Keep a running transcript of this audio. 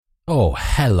Oh,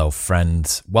 hello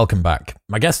friends. Welcome back.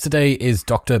 My guest today is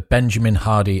Dr. Benjamin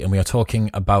Hardy, and we are talking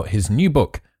about his new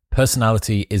book,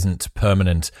 Personality Isn't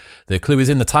Permanent. The clue is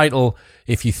in the title.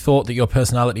 If you thought that your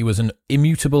personality was an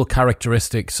immutable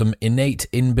characteristic, some innate,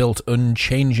 inbuilt,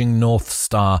 unchanging North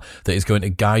Star that is going to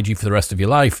guide you for the rest of your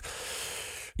life,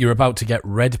 you're about to get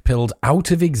red-pilled out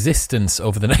of existence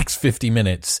over the next 50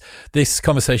 minutes. This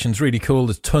conversation's really cool.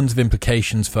 There's tons of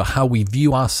implications for how we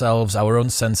view ourselves, our own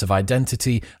sense of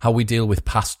identity, how we deal with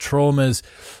past traumas,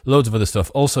 loads of other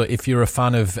stuff. Also, if you're a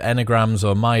fan of Enneagrams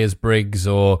or Myers-Briggs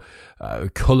or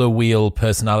color wheel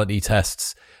personality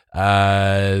tests,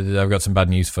 I've got some bad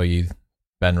news for you.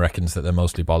 Ben reckons that they're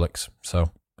mostly bollocks. So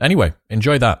anyway,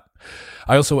 enjoy that.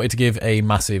 I also wanted to give a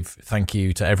massive thank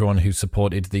you to everyone who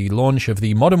supported the launch of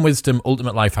the Modern Wisdom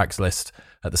Ultimate Life Hacks list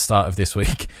at the start of this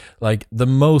week. Like, the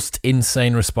most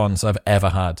insane response I've ever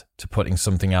had to putting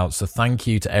something out. So thank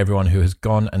you to everyone who has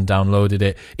gone and downloaded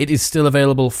it. It is still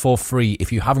available for free.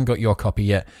 If you haven't got your copy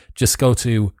yet, just go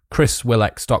to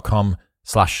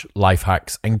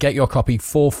chriswillx.com/lifehacks and get your copy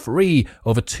for free.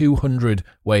 Over 200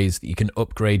 ways that you can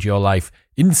upgrade your life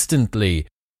instantly.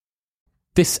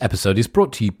 This episode is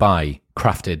brought to you by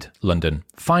Crafted London.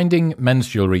 Finding men's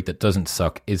jewellery that doesn't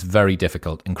suck is very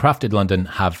difficult, and Crafted London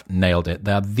have nailed it.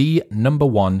 They're the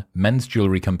 #1 men's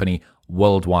jewellery company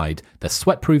worldwide. They're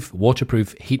sweatproof,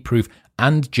 waterproof, heatproof,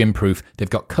 and gym-proof. They've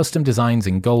got custom designs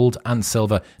in gold and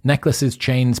silver, necklaces,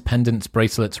 chains, pendants,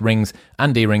 bracelets, rings,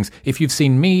 and earrings. If you've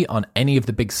seen me on any of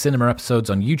the big cinema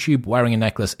episodes on YouTube wearing a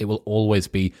necklace, it will always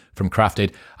be from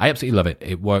Crafted. I absolutely love it.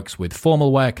 It works with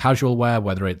formal wear, casual wear,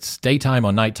 whether it's daytime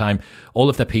or nighttime. All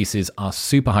of their pieces are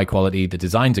super high quality. The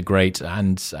designs are great,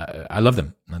 and I love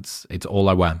them. It's all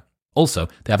I wear. Also,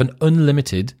 they have an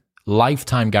unlimited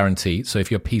lifetime guarantee, so if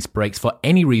your piece breaks for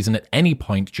any reason at any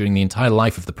point during the entire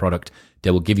life of the product,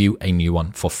 they will give you a new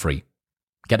one for free.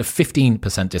 Get a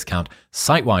 15% discount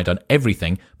site-wide on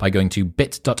everything by going to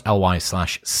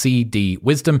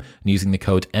bit.ly/cdwisdom and using the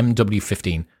code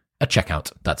MW15 at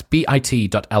checkout. That's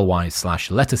bit.ly/C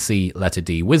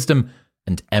wisdom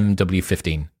and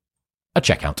MW15 at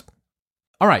checkout.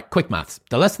 All right, quick maths.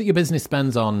 The less that your business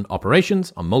spends on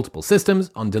operations, on multiple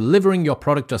systems, on delivering your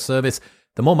product or service,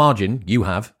 the more margin you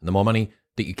have, the more money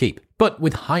that you keep. But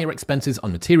with higher expenses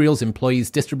on materials, employees,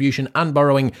 distribution, and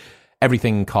borrowing,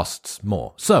 everything costs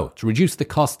more. So, to reduce the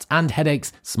costs and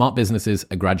headaches, smart businesses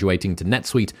are graduating to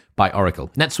NetSuite by Oracle.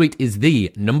 NetSuite is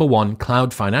the #1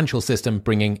 cloud financial system,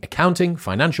 bringing accounting,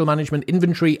 financial management,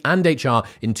 inventory, and HR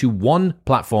into one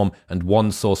platform and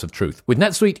one source of truth. With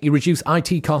NetSuite, you reduce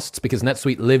IT costs because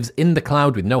NetSuite lives in the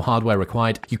cloud with no hardware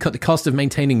required. You cut the cost of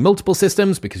maintaining multiple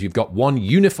systems because you've got one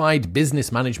unified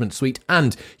business management suite,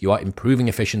 and you are improving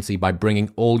efficiency by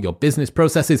bringing all your business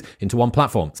processes into one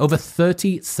platform. Over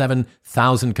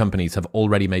 37,000 companies have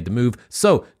already made the move,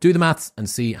 so do the maths and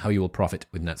see how you will profit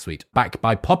with NetSuite. Backed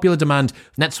by popular demand,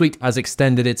 NetSuite has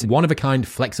extended its one-of-a-kind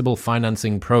flexible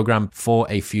financing program for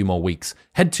a few more weeks.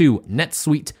 Head to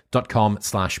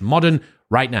netsuite.com/modern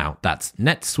right now. That's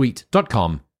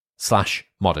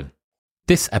netsuite.com/modern.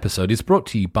 This episode is brought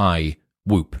to you by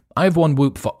Whoop. I've worn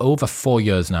Whoop for over 4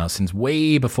 years now, since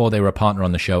way before they were a partner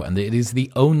on the show, and it is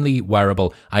the only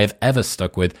wearable I have ever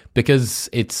stuck with because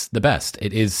it's the best.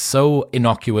 It is so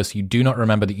innocuous, you do not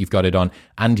remember that you've got it on,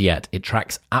 and yet it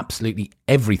tracks absolutely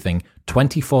everything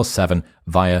 24/7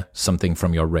 via something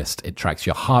from your wrist. It tracks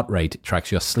your heart rate, it tracks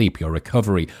your sleep, your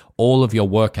recovery, all of your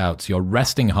workouts, your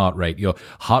resting heart rate, your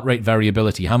heart rate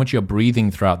variability, how much you're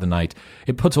breathing throughout the night.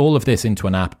 It puts all of this into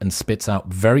an app and spits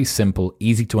out very simple,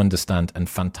 easy to understand, and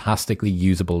fantastically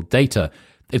usable data.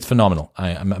 It's phenomenal.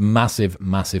 I am a massive,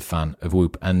 massive fan of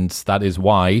Whoop, and that is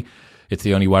why it's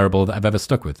the only wearable that I've ever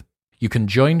stuck with. You can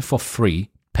join for free,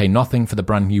 pay nothing for the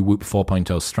brand new Whoop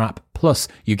 4.0 strap, plus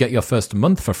you get your first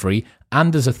month for free,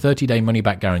 and there's a 30-day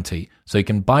money-back guarantee. So you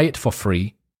can buy it for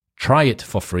free, try it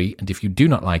for free, and if you do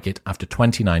not like it, after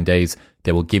 29 days,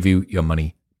 they will give you your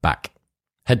money back.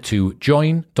 Head to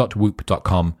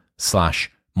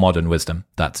join.whoop.com/modernwisdom.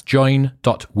 That's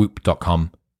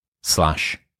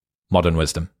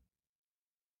join.whoop.com/modernwisdom.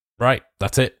 Right,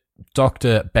 that's it.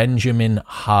 Dr. Benjamin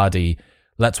Hardy.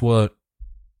 Let's learn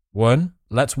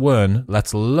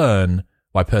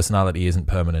why personality isn't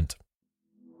permanent.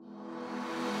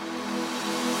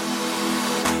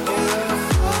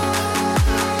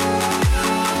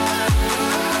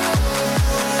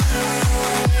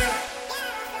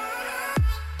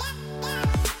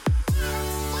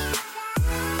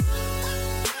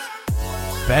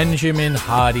 Benjamin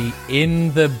Hardy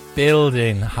in the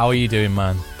building. How are you doing,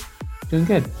 man? Doing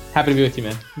good. Happy to be with you,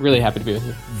 man. Really happy to be with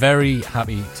you. Very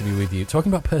happy to be with you.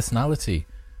 Talking about personality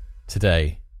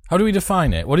today. How do we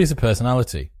define it? What is a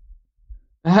personality?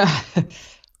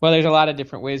 Well, there's a lot of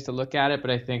different ways to look at it,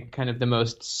 but I think kind of the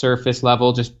most surface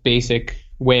level, just basic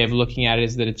way of looking at it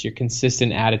is that it's your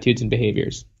consistent attitudes and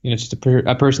behaviors. It's just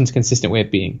a person's consistent way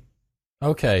of being.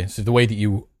 Okay, so the way that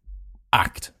you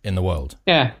act in the world.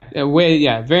 Yeah,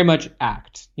 very much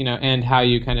act, and how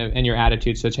you and your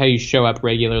attitude. So it's how you show up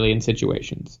regularly in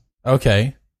situations.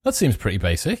 Okay, that seems pretty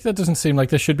basic. That doesn't seem like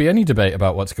there should be any debate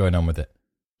about what's going on with it.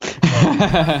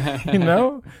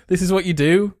 This is what you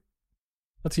do.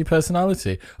 That's your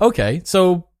personality. Okay,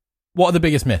 so what are the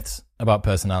biggest myths about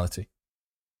personality?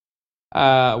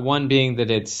 One being that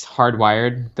it's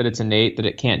hardwired, that it's innate, that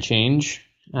it can't change.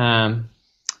 That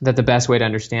the best way to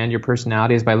understand your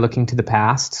personality is by looking to the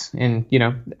past, and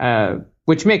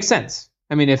which makes sense.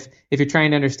 I mean, if you're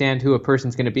trying to understand who a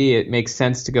person's going to be, it makes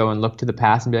sense to go and look to the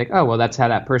past and be like, oh, well, that's how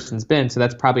that person's been, so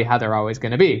that's probably how they're always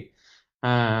going to be.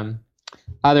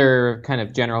 Other kind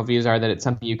of general views are that it's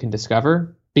something you can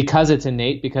discover. Because it's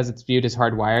innate, because it's viewed as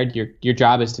hardwired, your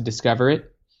job is to discover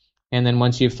it. And then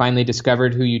once you've finally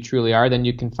discovered who you truly are, then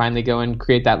you can finally go and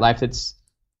create that life that's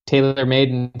tailor-made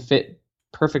and fit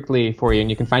perfectly for you. And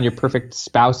you can find your perfect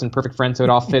spouse and perfect friend so it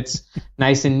all fits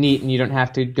nice and neat, and you don't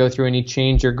have to go through any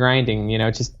change or grinding.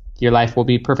 Just your life will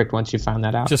be perfect once you've found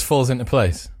that out. Just falls into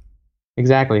place.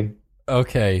 Exactly.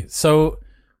 Okay, so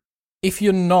if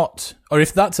you're not, or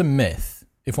if that's a myth,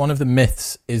 if one of the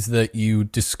myths is that you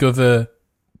discover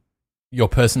your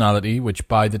personality, which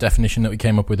by the definition that we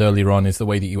came up with earlier on is the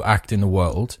way that you act in the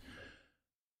world.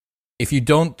 If you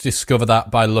don't discover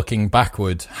that by looking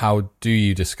backward, how do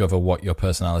you discover what your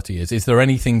personality is? Is there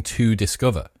anything to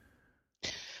discover?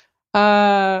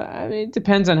 It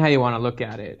depends on how you want to look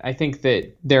at it. I think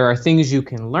that there are things you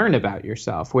can learn about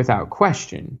yourself without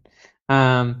question.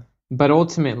 But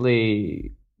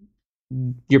ultimately,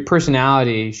 your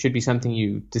personality should be something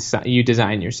you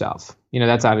design yourself.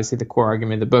 That's obviously the core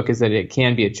argument of the book, is that it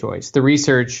can be a choice. The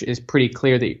research is pretty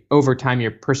clear that over time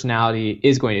your personality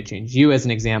is going to change. You, as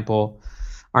an example,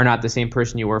 are not the same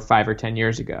person you were 5 or 10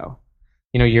 years ago.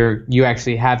 You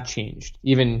actually have changed.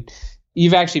 Even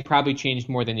you've actually probably changed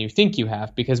more than you think you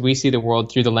have, because we see the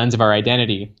world through the lens of our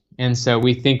identity. And so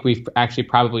we think we've actually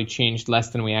probably changed less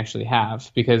than we actually have,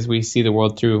 because we see the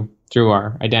world through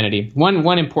our identity.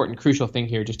 One important crucial thing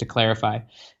here, just to clarify,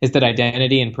 is that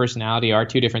identity and personality are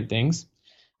two different things.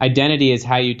 Identity is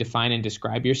how you define and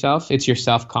describe yourself. It's your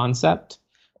self-concept,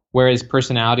 whereas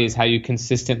personality is how you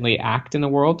consistently act in the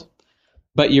world.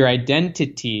 But your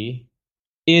identity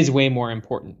is way more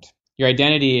important. Your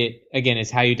identity, again, is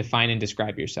how you define and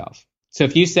describe yourself. So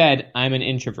if you said, I'm an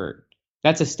introvert,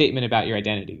 that's a statement about your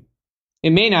identity.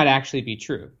 It may not actually be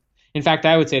true. In fact,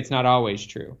 I would say it's not always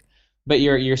true. But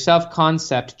your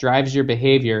self-concept drives your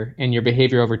behavior, and your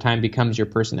behavior over time becomes your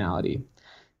personality.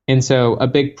 And so a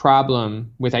big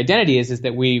problem with identity is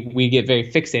that we get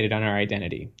very fixated on our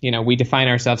identity. We define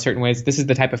ourselves certain ways. This is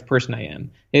the type of person I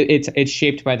am. It's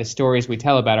shaped by the stories we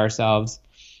tell about ourselves,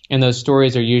 and those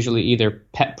stories are usually either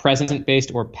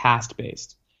present-based or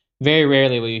past-based. Very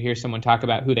rarely will you hear someone talk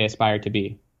about who they aspire to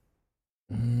be.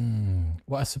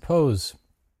 Well, I suppose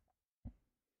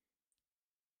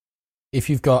if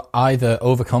you've got either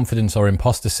overconfidence or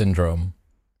imposter syndrome,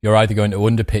 you're either going to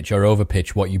underpitch or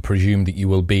overpitch what you presume that you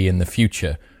will be in the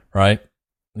future, right?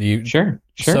 Sure.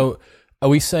 So are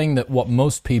we saying that what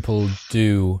most people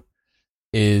do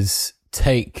is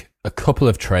take a couple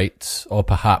of traits, or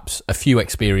perhaps a few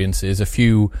experiences, a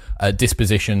few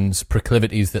dispositions,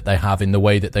 proclivities that they have in the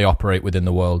way that they operate within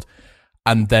the world,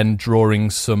 and then drawing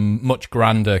some much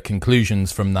grander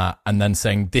conclusions from that, and then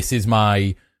saying, this is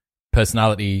my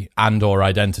personality and or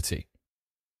identity?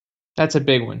 That's a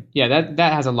big one. Yeah,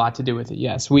 that has a lot to do with it.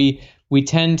 Yes, we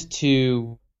tend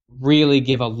to really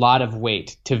give a lot of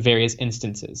weight to various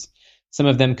instances. Some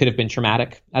of them could have been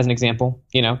traumatic, as an example,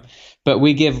 but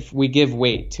we give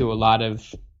weight to a lot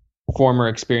of former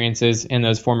experiences, and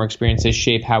those former experiences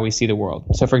shape how we see the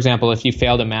world. So, for example, if you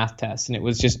failed a math test and it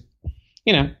was just,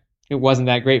 it wasn't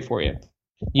that great for you,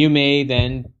 you may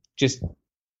then just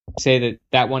say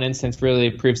that one instance really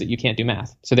proves that you can't do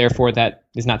math. So therefore, that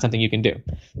is not something you can do.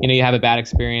 You have a bad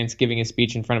experience giving a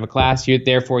speech in front of a class.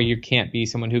 Therefore, you can't be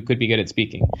someone who could be good at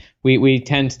speaking. We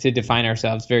tend to define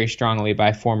ourselves very strongly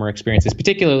by former experiences,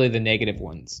 particularly the negative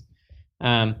ones.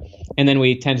 And then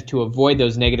we tend to avoid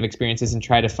those negative experiences and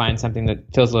try to find something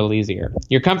that feels a little easier.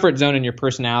 Your comfort zone and your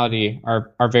personality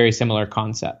are very similar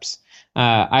concepts.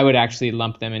 I would actually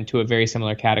lump them into a very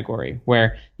similar category,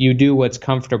 where you do what's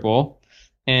comfortable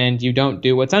and you don't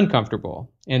do what's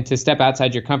uncomfortable. And to step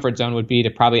outside your comfort zone would be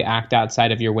to probably act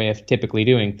outside of your way of typically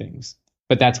doing things.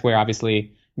 But that's where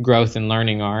obviously growth and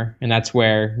learning are, and that's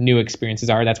where new experiences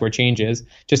are. That's where change is.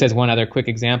 Just as one other quick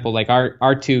example, like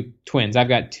our two twins, I've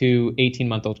got two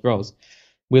 18-month-old girls.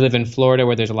 We live in Florida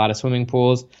where there's a lot of swimming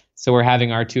pools, so we're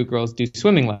having our two girls do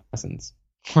swimming lessons,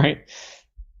 right?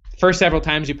 First several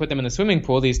times you put them in the swimming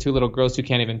pool, these two little girls who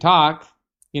can't even talk,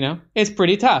 it's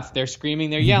pretty tough. They're screaming,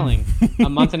 they're yelling. A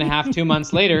month and a half, 2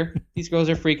 months later, these girls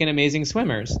are freaking amazing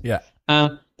swimmers. Yeah.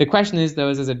 The question is, though,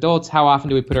 is as adults, how often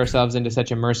do we put ourselves into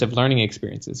such immersive learning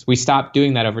experiences? We stop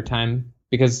doing that over time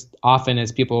because often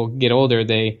as people get older,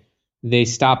 they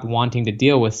stop wanting to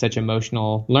deal with such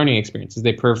emotional learning experiences.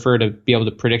 They prefer to be able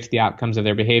to predict the outcomes of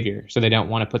their behavior. So they don't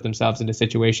want to put themselves into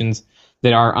situations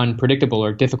that are unpredictable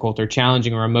or difficult or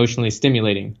challenging or emotionally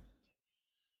stimulating.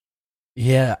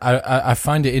 Yeah, I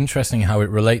find it interesting how it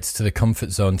relates to the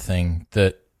comfort zone thing,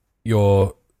 that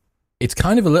it's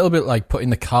kind of a little bit like putting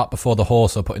the cart before the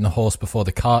horse or putting the horse before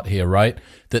the cart here, right?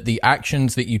 That the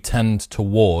actions that you tend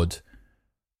toward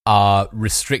are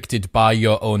restricted by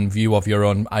your own view of your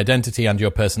own identity and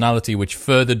your personality, which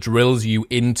further drills you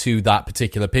into that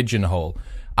particular pigeonhole.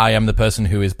 I am the person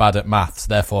who is bad at maths,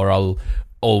 therefore I'll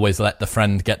always let the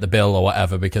friend get the bill or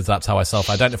whatever, because that's how I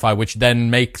self-identify, which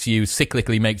then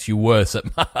cyclically makes you worse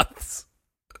at maths.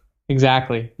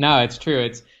 Exactly. No, it's true.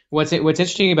 It's what's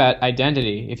interesting about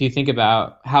identity, if you think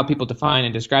about how people define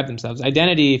and describe themselves,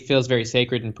 identity feels very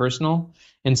sacred and personal.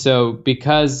 And so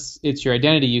because it's your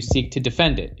identity, you seek to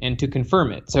defend it and to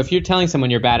confirm it. So if you're telling someone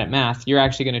you're bad at math, you're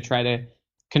actually going to try to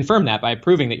confirm that by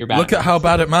proving that you're bad. Look at how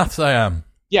bad at maths I am.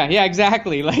 Yeah,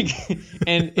 exactly. Like,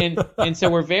 and so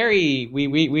we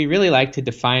really like to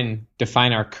define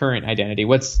our current identity.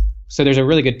 So there's a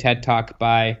really good TED Talk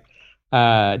by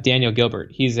Daniel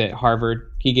Gilbert. He's at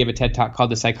Harvard. He gave a TED Talk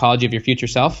called The Psychology of Your Future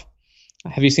Self.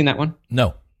 Have you seen that one?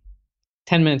 No.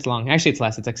 10 minutes long. Actually, it's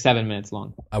less. It's like 7 minutes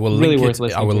long. I will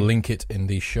link it in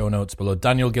the show notes below.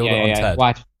 Daniel Gilbert on TED.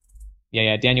 Watch.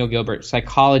 Yeah. Daniel Gilbert,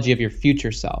 Psychology of Your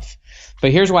Future Self.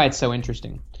 But here's why it's so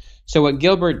interesting. So what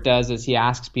Gilbert does is he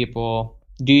asks people,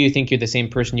 do you think you're the same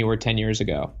person you were 10 years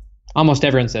ago? Almost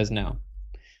everyone says no.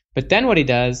 But then what he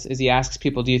does is he asks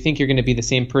people, do you think you're going to be the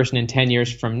same person in 10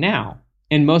 years from now?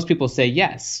 And most people say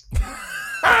yes.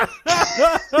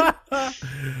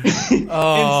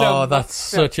 That's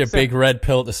such a big red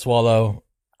pill to swallow.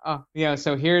 Oh, yeah.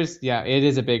 So it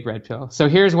is a big red pill. So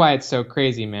here's why it's so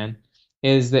crazy, man,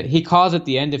 is that he calls it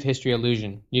the end of history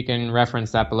illusion. You can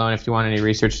reference that below if you want any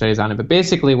research studies on it. But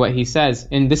basically what he says,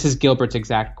 and this is Gilbert's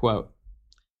exact quote,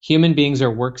 human beings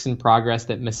are works in progress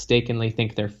that mistakenly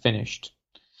think they're finished.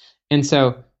 And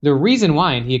so the reason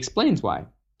why, and he explains why,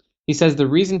 he says the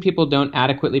reason people don't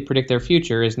adequately predict their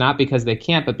future is not because they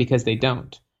can't, but because they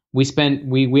don't.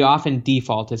 We often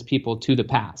default as people to the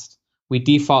past. We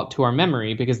default to our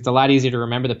memory because it's a lot easier to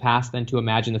remember the past than to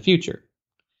imagine the future.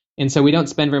 And so we don't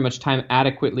spend very much time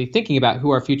adequately thinking about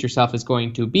who our future self is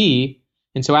going to be.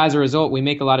 And so as a result, we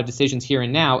make a lot of decisions here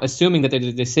and now, assuming that they're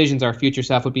the decisions our future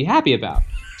self would be happy about,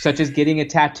 such as getting a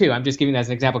tattoo. I'm just giving that as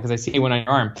an example because I see one on your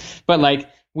arm. But like,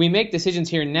 we make decisions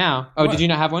here and now. Oh, what? Did you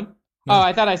not have one? No. Oh,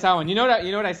 I thought I saw one. You know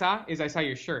what I saw? I saw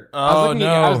your shirt.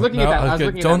 I was looking at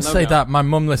that. Don't say that. My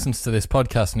mum listens to this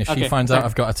podcast, and if she finds out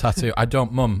I've got a tattoo, I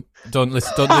don't. Mum, don't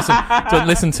listen. Don't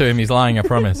listen to him. He's lying. I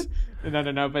promise.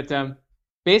 No. But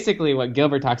basically, what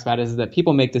Gilbert talks about is that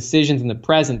people make decisions in the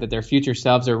present that their future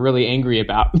selves are really angry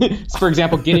about. For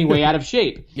example, getting way out of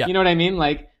shape. Yeah. You know what I mean?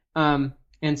 Like, and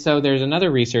so there's another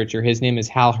researcher. His name is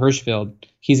Hal Hershfield.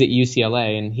 He's at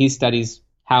UCLA, and he studies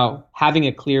how having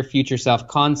a clear future self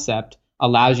concept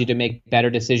allows you to make better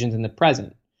decisions in the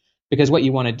present. Because what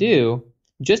you want to do,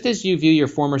 just as you view your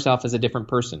former self as a different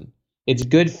person, it's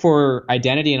good for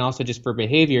identity and also just for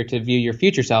behavior to view your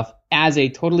future self as a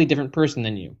totally different person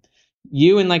than you.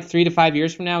 You in like 3 to 5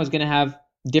 years from now is going to have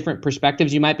different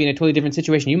perspectives. You might be in a totally different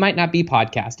situation. You might not be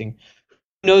podcasting.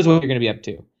 Who knows what you're going to be up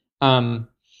to?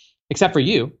 Except for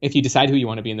you, if you decide who you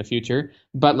want to be in the future.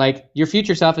 But like your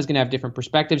future self is going to have different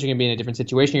perspectives. You're going to be in a different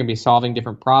situation. You're going to be solving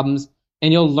different problems,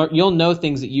 and you'll know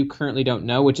things that you currently don't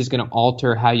know, which is going to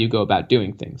alter how you go about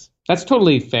doing things. That's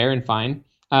totally fair and fine.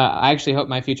 I actually hope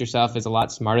my future self is a lot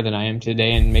smarter than I am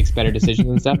today and makes better decisions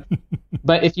and stuff.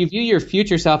 But if you view your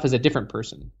future self as a different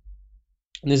person,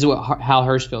 and this is what Hal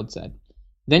Hershfield said,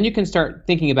 then you can start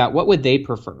thinking about what would they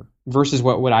prefer versus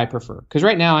what would I prefer. Because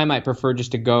right now I might prefer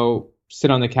just to go sit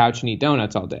on the couch and eat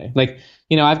donuts all day. Like,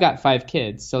 I've got 5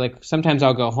 kids. So like sometimes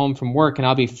I'll go home from work and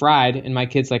I'll be fried and my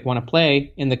kids like want to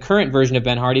play. And the current version of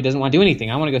Ben Hardy doesn't want to do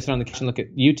anything. I want to go sit on the couch and look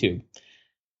at YouTube.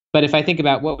 But if I think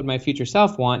about what would my future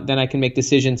self want, then I can make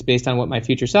decisions based on what my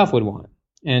future self would want.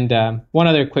 And one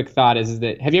other quick thought is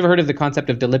that, have you ever heard of the concept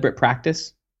of deliberate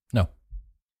practice? No.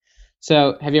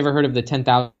 So have you ever heard of the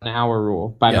 10,000 hour rule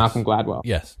by Malcolm Yes. Gladwell?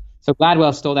 Yes. So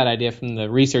Gladwell stole that idea from the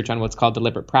research on what's called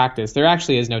deliberate practice. There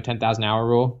actually is no 10,000 hour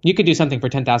rule. You could do something for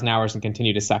 10,000 hours and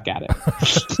continue to suck at it.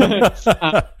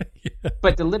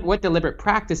 But what deliberate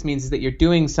practice means is that you're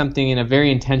doing something in a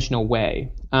very intentional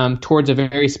way towards a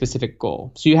very specific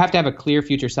goal. So you have to have a clear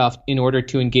future self in order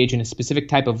to engage in a specific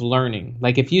type of learning.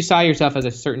 Like if you saw yourself as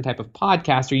a certain type of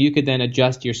podcaster, you could then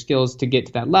adjust your skills to get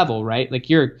to that level, right?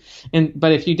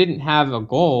 But if you didn't have a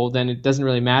goal, then it doesn't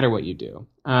really matter what you do.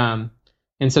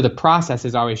 And so the process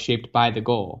is always shaped by the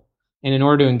goal. And in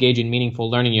order to engage in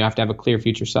meaningful learning, you have to have a clear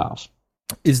future self.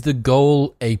 Is the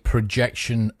goal a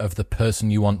projection of the person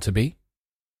you want to be?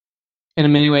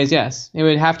 In many ways, yes. It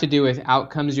would have to do with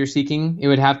outcomes you're seeking.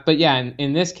 But yeah,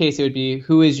 in this case, it would be,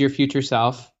 who is your future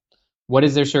self? What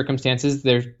is their circumstances?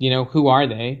 Who are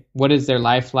they? What is their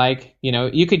life like?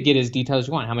 You could get as detailed as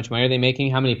you want. How much money are they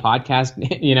making? How many podcast,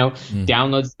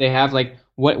 downloads they have? Like,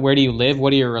 where do you live?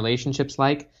 What are your relationships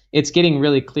like? It's getting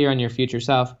really clear on your future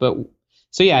self. But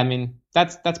so yeah, I mean,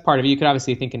 that's part of it. You could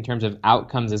obviously think in terms of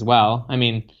outcomes as well. I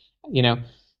mean,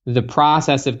 the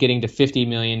process of getting to 50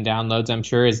 million downloads, I'm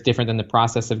sure, is different than the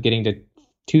process of getting to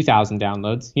 2,000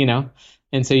 downloads,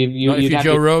 And so not if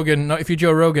you're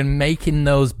Joe Rogan making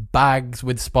those bags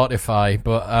with Spotify.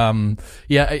 But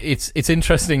yeah, it's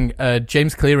interesting.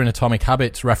 James Clear in Atomic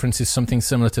Habits references something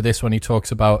similar to this when he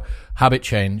talks about habit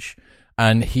change,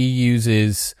 and he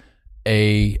uses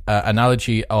a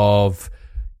analogy of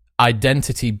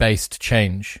identity-based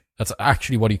change. That's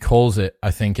actually what he calls it,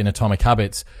 I think, in Atomic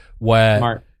Habits,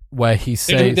 where he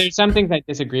says... There's some things I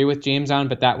disagree with James on,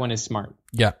 but that one is smart.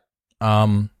 Yeah.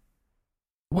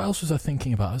 What else was I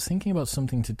thinking about? I was thinking about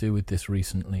something to do with this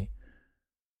recently.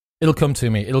 It'll come to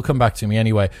me. It'll come back to me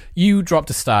anyway. You dropped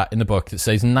a stat in the book that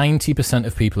says 90%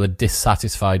 of people are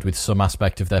dissatisfied with some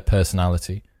aspect of their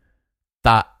personality.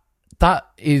 That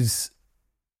is...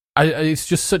 it's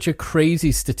just such a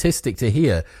crazy statistic to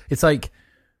hear. It's like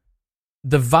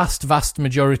the vast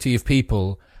majority of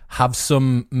people have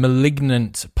some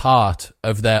malignant part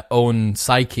of their own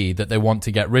psyche that they want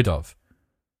to get rid of.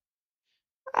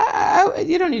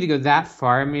 You don't need to go that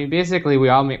far. I mean, basically, we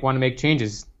all want to make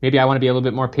changes. Maybe I want to be a little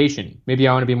bit more patient. Maybe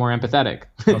I want to be more empathetic.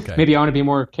 Okay. Maybe I want to be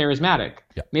more charismatic.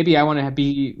 Yeah. Maybe I want to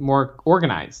be more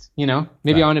organized. Maybe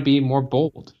Right. I want to be more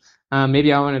bold.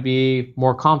 Maybe I want to be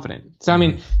more confident. So, I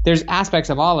mean, there's aspects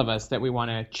of all of us that we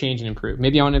want to change and improve.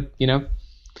 Maybe I want to,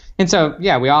 And so,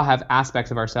 yeah, we all have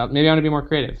aspects of ourselves. Maybe I want to be more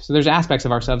creative. So there's aspects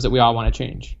of ourselves that we all want to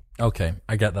change. Okay,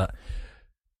 I get that.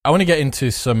 I want to get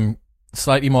into some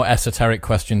slightly more esoteric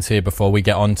questions here before we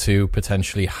get on to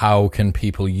potentially how can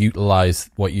people utilize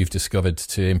what you've discovered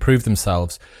to improve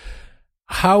themselves.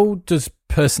 How does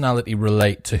personality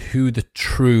relate to who the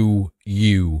true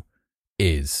you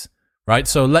is? Right?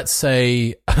 So let's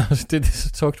say, I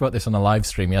talked about this on a live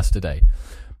stream yesterday.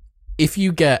 If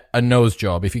you get a nose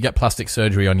job, if you get plastic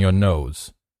surgery on your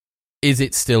nose, is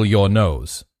it still your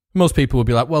nose? Most people would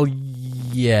be like, well,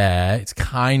 yeah, it's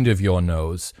kind of your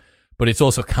nose, but it's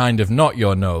also kind of not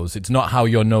your nose. It's not how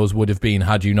your nose would have been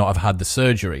had you not have had the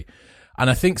surgery. And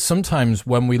I think sometimes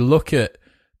when we look at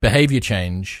behavior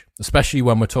change, especially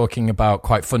when we're talking about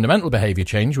quite fundamental behavior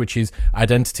change, which is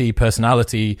identity,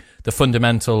 personality, the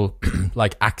fundamental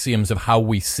like axioms of how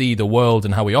we see the world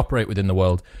and how we operate within the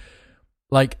world,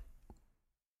 like,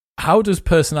 how does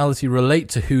personality relate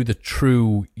to who the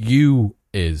true you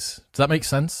is? Does that make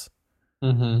sense?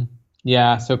 Mm-hmm.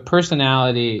 Yeah. So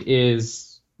personality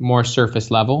is more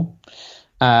surface level.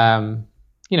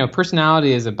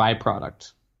 Personality is a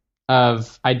byproduct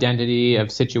of identity,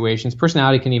 of situations.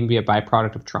 Personality can even be a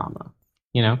byproduct of trauma.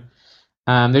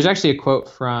 There's actually a quote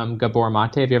from Gabor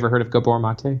Mate. Have you ever heard of Gabor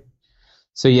Mate?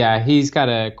 So yeah, he's got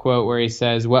a quote where he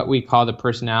says, what we call the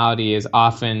personality is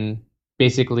often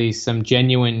basically some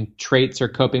genuine traits or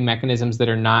coping mechanisms that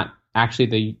are not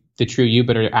actually the true you,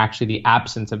 but are actually the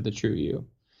absence of the true you.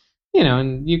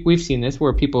 We've seen this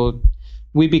where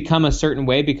we become a certain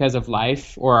way because of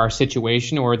life or our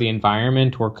situation or the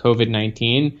environment or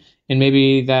COVID-19. And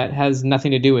maybe that has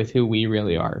nothing to do with who we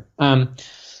really are.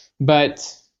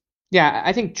 But yeah,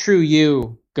 I think true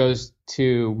you goes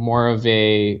to more of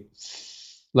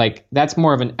that's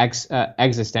more of an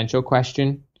existential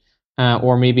question,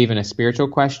 or maybe even a spiritual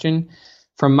question.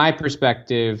 From my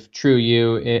perspective, true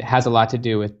you, it has a lot to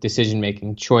do with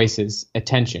decision-making, choices,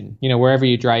 attention, wherever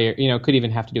you draw your, it could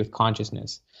even have to do with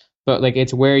consciousness, but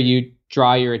it's where you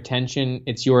draw your attention.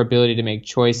 It's your ability to make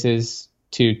choices,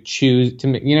 to choose, to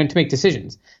make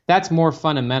decisions. That's more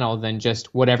fundamental than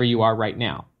just whatever you are right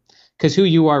now, because who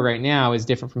you are right now is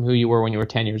different from who you were when you were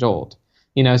 10 years old.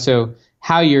 So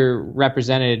how you're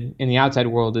represented in the outside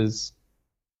world is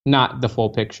not the full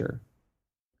picture.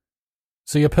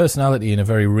 So your personality, in a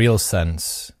very real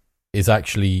sense, is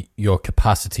actually your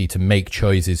capacity to make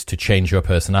choices to change your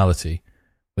personality.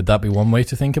 Would that be one way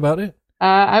to think about it?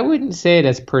 I wouldn't say it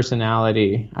as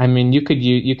personality. I mean, you could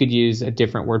use a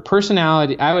different word.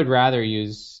 Personality, I would rather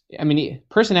use. I mean,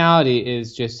 personality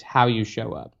is just how you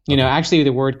show up. You know, actually,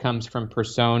 the word comes from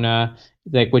persona,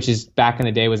 like, which is back in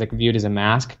the day was like viewed as a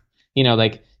mask. You know,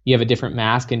 like you have a different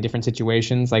mask in different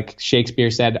situations. Like Shakespeare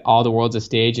said, all the world's a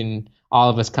stage, and all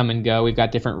of us come and go. We've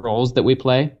got different roles that we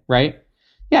play, right?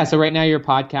 Yeah, so right now you're a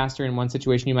podcaster. In one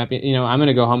situation, you might be, you know, I'm going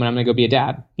to go home and I'm going to go be a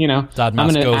dad. You know, dad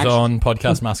mask goes on,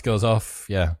 podcast mask goes off.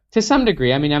 Yeah, to some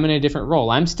degree. I mean, I'm in a different role.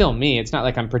 I'm still me. It's not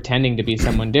like I'm pretending to be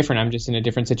someone different. I'm just in a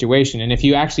different situation. And if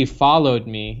you actually followed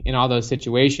me in all those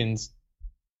situations,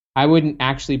 I wouldn't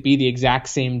actually be the exact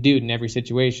same dude in every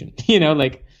situation. You know,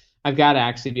 like I've got to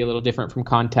actually be a little different from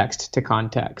context to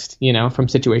context. You know, from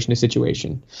situation to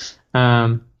situation.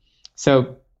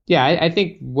 So yeah, I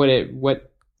think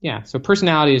so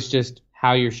personality is just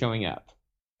how you're showing up.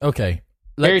 Okay.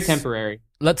 Very temporary.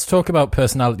 Let's talk about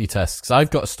personality tests. 'Cause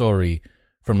I've got a story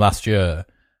from last year.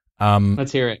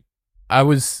 Let's hear it. I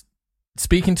was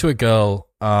speaking to a girl,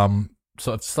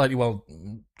 sort of slightly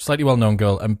well-known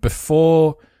girl, and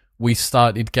before we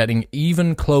started getting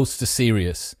even close to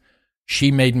serious,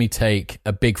 she made me take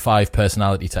a Big Five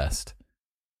personality test.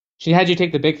 She had you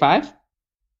take the Big Five?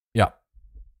 Yeah.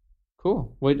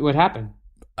 Cool. What happened?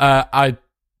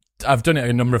 I've done it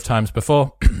a number of times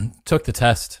before. Took the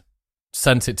test,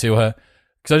 sent it to her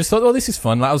because I just thought, well, this is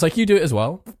fun. Like, I was like, you do it as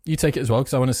well. You take it as well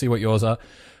because I want to see what yours are.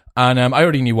 And I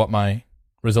already knew what my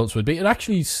results would be. It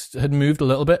actually had moved a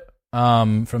little bit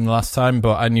from the last time,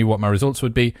 but I knew what my results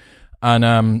would be.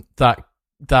 And that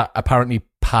apparently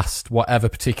passed whatever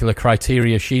particular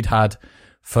criteria she'd had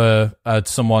for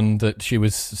someone that she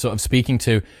was sort of speaking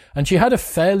to. And she had a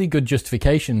fairly good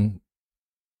justification.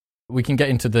 We can get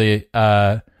into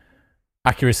the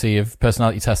accuracy of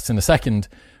personality tests in a second,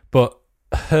 but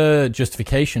her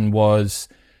justification was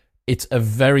it's a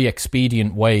very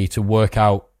expedient way to work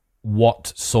out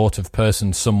what sort of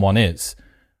person someone is.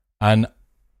 And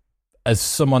as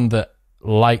someone that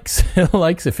likes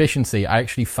efficiency, I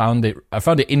actually found it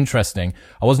interesting.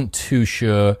 I wasn't too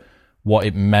sure what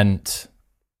it meant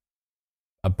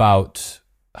about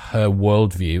her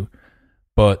worldview,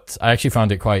 but I actually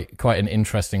found it quite an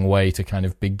interesting way to kind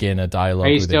of begin a dialogue.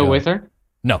 Are you still with her?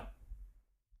 No.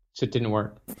 So it didn't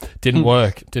work. Didn't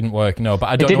work. No, but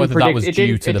I don't know whether that was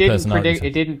due to the personality.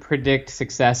 It didn't predict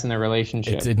success in the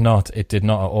relationship. It did not at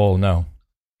all. No.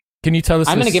 Can you tell us?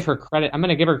 I'm going to give her credit. I'm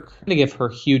going to give her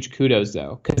huge kudos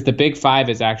though, because the Big Five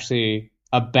is actually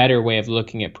a better way of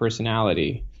looking at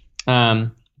personality.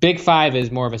 Big Five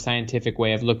is more of a scientific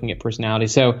way of looking at personality.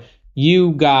 So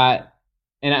you got,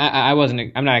 and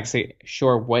I'm not actually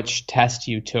sure which test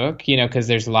you took, you know, because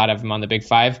there's a lot of them on the Big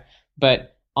Five. But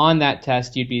on that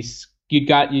test, you'd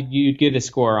give the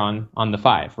score on the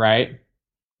 5, right?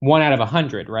 1 out of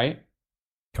 100, right?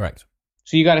 Correct.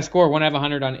 So you got to score 1 out of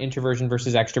 100 on introversion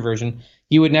versus extroversion.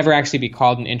 You would never actually be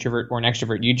called an introvert or an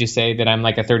extrovert. You'd just say that I'm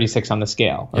like a 36 on the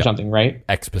scale or something, right?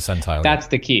 X percentile. That's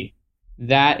the key.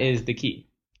 That is the key.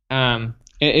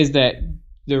 Is that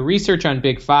the research on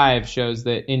Big Five shows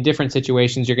that in different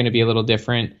situations you're going to be a little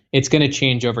different. It's going to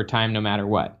change over time no matter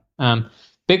what.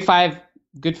 Big Five,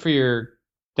 good for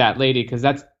that lady, because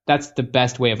that's the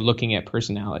best way of looking at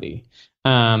personality.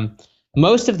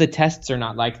 Most of the tests are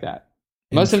not like that.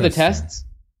 Most of the tests,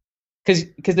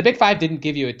 because the Big Five didn't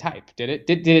give you a type, did it?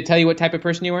 Did it tell you what type of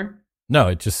person you were? No,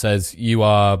 it just says you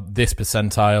are this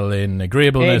percentile in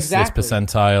agreeableness, This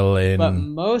percentile in... But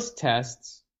most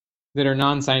tests that are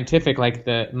non-scientific, like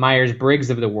the Myers-Briggs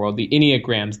of the world, the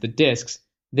Enneagrams, the discs,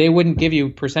 they wouldn't give you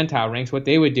percentile ranks. What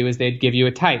they would do is they'd give you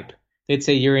a type. They'd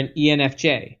say you're an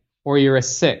ENFJ, or you're a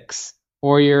 6,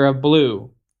 or you're a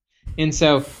blue. And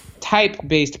so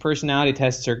type-based personality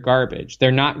tests are garbage.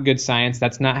 They're not good science.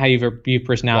 That's not how you view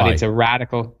personality. Why? It's a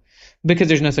radical... Because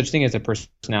there's no such thing as a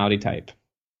personality type.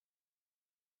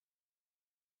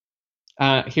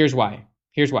 Here's why.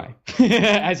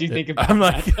 As you think about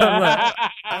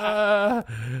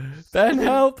Ben,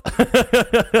 help.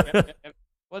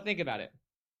 Well, think about it.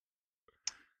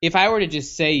 If I were to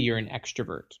just say you're an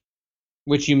extrovert,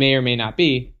 which you may or may not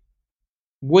be,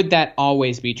 would that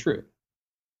always be true?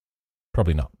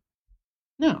 Probably not.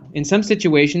 No. In some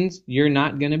situations, you're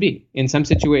not going to be. In some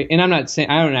situations, and I'm not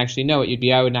saying, I don't actually know what you'd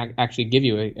be. I would not actually give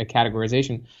you a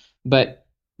categorization. But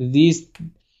they're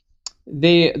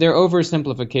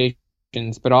oversimplifications,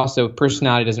 but also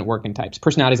personality doesn't work in types.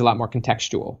 Personality is a lot more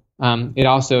contextual. It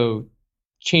also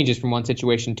changes from one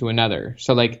situation to another.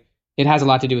 So like it has a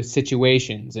lot to do with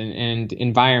situations and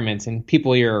environments and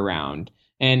people you're around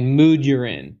and mood you're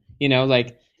in.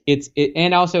 Like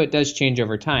and also it does change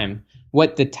over time.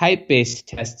 What the type-based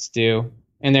tests do,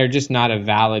 and they're just not a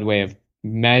valid way of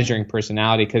measuring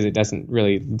personality because it doesn't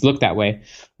really look that way.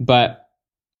 But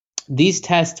these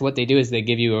tests, what they do is they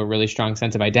give you a really strong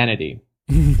sense of identity.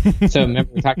 So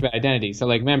remember, we talked about identity. So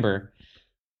like, remember,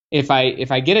 if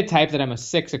I get a type that I'm a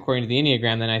 6 according to the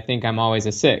Enneagram, then I think I'm always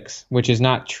a 6, which is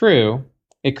not true.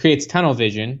 It creates tunnel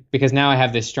vision because now I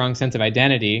have this strong sense of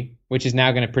identity, which is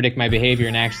now going to predict my behavior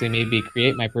and actually maybe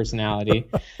create my personality.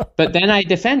 But then I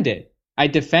defend it. I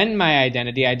defend my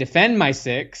identity. I defend my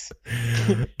 6,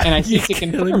 and I seek to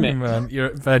confirm it. Man.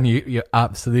 You're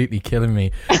absolutely killing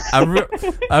me.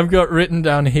 I've got written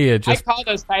down here. I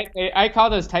call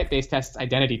those type-based tests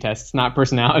identity tests, not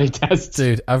personality tests.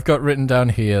 Dude, I've got written down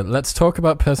here. Let's talk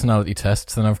about personality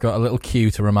tests. And I've got a little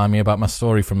cue to remind me about my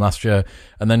story from last year.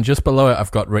 And then just below it,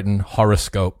 I've got written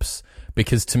horoscopes,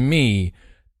 because to me,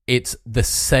 it's the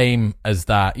same as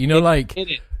that.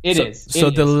 It is. So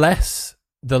the less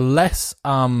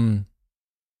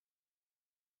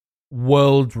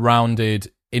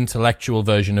world-rounded intellectual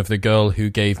version of the girl who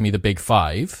gave me the big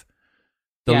 5.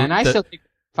 And I still take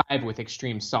 5 with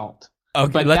extreme salt.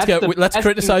 Okay, let's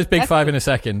criticize Big 5 in a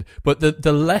second. But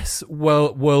the less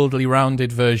worldly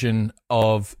rounded version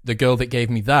of the girl that gave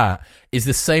me that is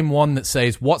the same one that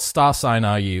says, "What star sign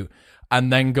are you?" And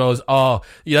then goes, "Oh,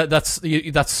 yeah, that's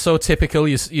so typical.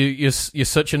 You're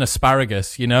such an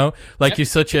asparagus, like you're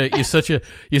such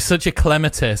a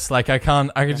clematis. Like I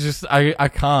can't. I just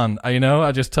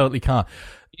totally can't."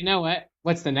 You know what?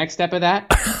 What's the next step of that?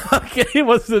 Okay,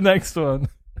 what's the next one?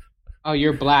 Oh,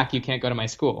 you're black. You can't go to my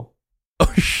school.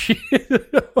 Oh shit!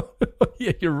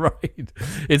 Yeah, you're right.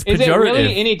 It's pejorative. Is it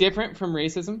really any different from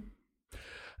racism?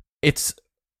 It's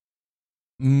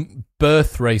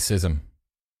birth racism.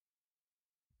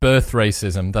 Birth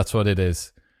racism, that's what it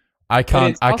is. I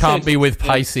can't be with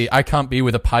Pisces. I can't be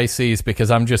with a Pisces because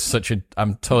I'm just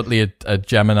I'm totally a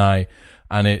Gemini,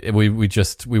 and we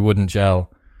wouldn't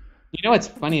gel. You know what's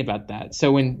funny about that?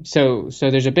 So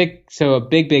there's a big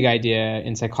idea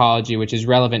in psychology which is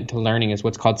relevant to learning is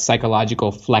what's called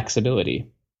psychological flexibility.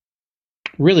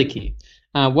 Really key.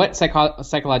 What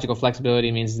psychological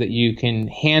flexibility means is that you can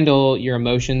handle your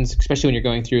emotions, especially when you're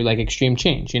going through like extreme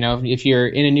change. If you're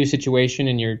in a new situation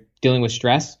and you're dealing with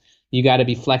stress, you got to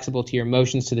be flexible to your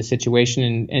emotions, to the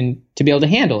situation, and to be able to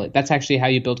handle it. That's actually how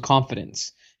you build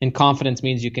confidence. And confidence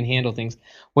means you can handle things.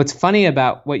 What's funny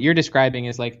about what you're describing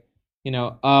is like,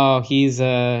 oh, he's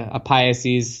a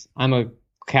Pisces, I'm a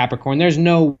Capricorn. There's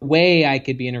no way I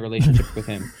could be in a relationship with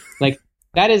him. Like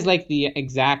that is like the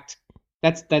exact.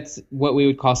 That's what we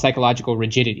would call psychological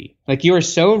rigidity. Like you are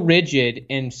so rigid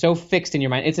and so fixed in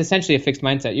your mind. It's essentially a fixed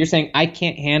mindset. You're saying, I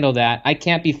can't handle that. I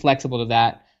can't be flexible to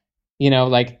that.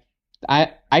 Like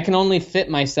I can only fit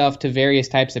myself to various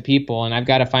types of people, and I've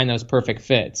got to find those perfect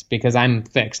fits because I'm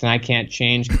fixed and I can't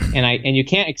change. And you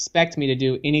can't expect me to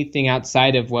do anything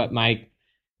outside of what my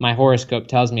horoscope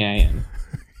tells me I am.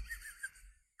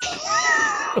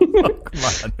 Oh, come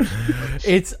on.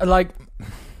 It's like...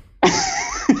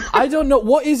 I don't know.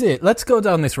 What is it? Let's go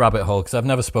down this rabbit hole because I've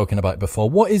never spoken about it before.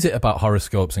 What is it about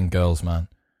horoscopes and girls, man?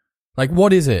 Like,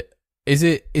 what is it? Is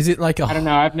it like a... I don't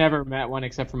know. I've never met one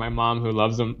except for my mom who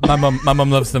loves them. My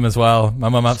mom loves them as well. My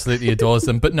mom absolutely adores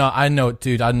them. But no, I know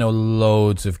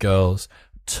loads of girls.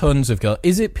 Tons of girls.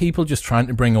 Is it people just trying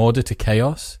to bring order to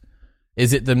chaos?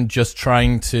 Is it them just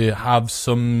trying to have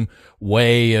some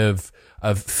way of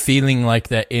feeling like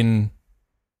they're in...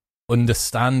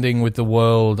 understanding with the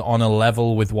world on a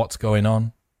level with what's going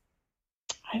on?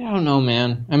 I don't know,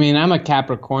 man. I mean, I'm a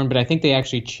Capricorn, but I think they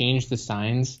actually changed the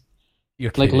signs.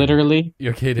 You're kidding. Like literally.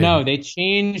 You're kidding. No, they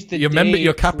changed the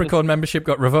your Capricorn membership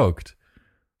got revoked.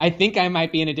 I think I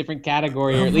might be in a different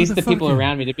category, or at least the people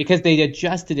around me did, because they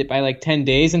adjusted it by like 10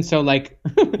 days, and so like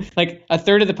like a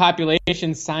third of the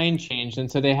population sign changed, and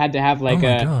so they had to have like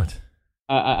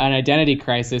an identity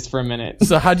crisis for a minute.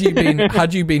 So had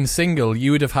you been single,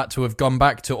 you would have had to have gone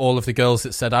back to all of the girls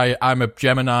that said, I'm a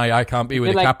Gemini, I can't be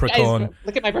with a Capricorn. Guys,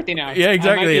 look at my birthday now. Yeah,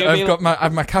 exactly. I've got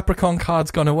my Capricorn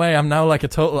card's gone away. I'm now like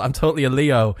I'm totally a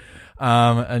Leo,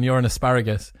 and you're an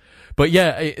asparagus. But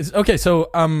yeah, it's okay.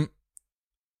 So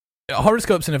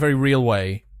horoscopes in a very real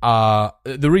way are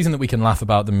the reason that we can laugh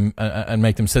about them and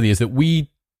make them silly is that we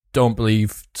don't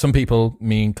believe, some people,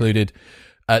 me included,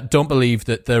 don't believe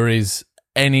that there is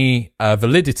any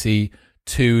validity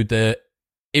to the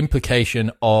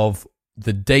implication of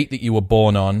the date that you were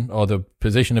born on or the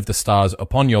position of the stars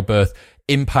upon your birth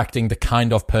impacting the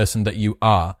kind of person that you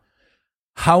are.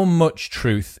 How much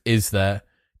truth is there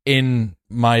in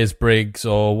Myers-Briggs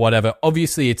or whatever,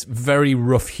 obviously it's very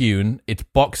rough-hewn. It's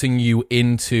boxing you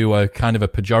into a kind of a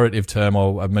pejorative term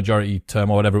or a majority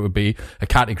term or whatever it would be, a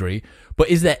category. But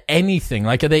is there anything,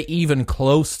 like, are they even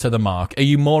close to the mark? Are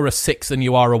you more a 6 than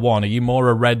you are a 1? Are you more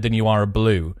a red than you are a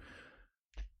blue?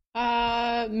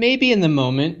 Maybe in the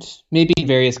moment, maybe in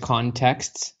various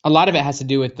contexts. A lot of it has to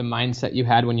do with the mindset you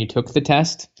had when you took the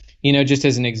test. You know, just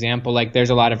as an example, like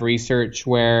there's a lot of research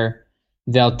where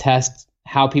they'll test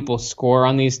how people score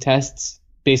on these tests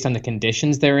based on the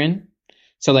conditions they're in.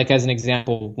 So like as an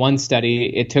example, one study,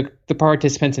 it took the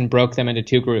participants and broke them into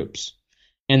 2 groups.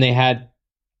 And they had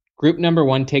group number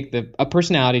 1 take a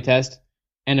personality test,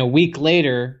 and a week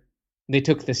later, they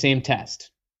took the same test.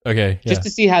 Okay. Yeah. Just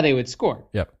to see how they would score.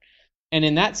 Yep. And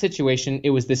in that situation, it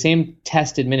was the same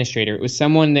test administrator. It was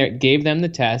someone that gave them the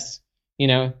test. You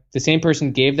know, the same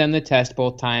person gave them the test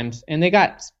both times, and they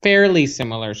got fairly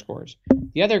similar scores.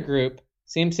 The other group,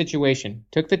 same situation,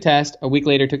 took the test, a week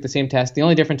later took the same test. The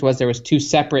only difference was there was 2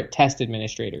 separate test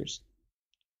administrators.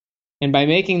 And by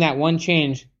making that one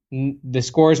change, the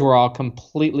scores were all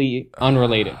completely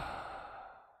unrelated.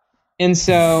 And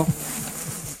so,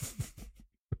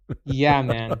 yeah,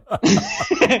 man.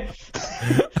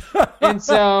 And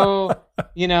so,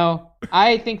 you know,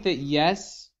 I think that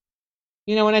yes.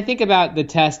 You know, when I think about the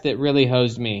test that really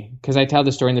hosed me, because I tell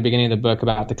the story in the beginning of the book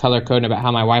about the color code and about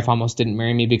how my wife almost didn't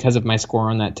marry me because of my score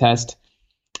on that test.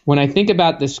 When I think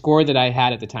about the score that I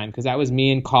had at the time, because that was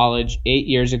me in college 8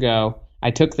 years ago,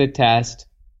 I took the test,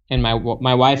 and my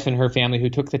wife and her family who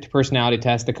took the personality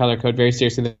test, the color code, very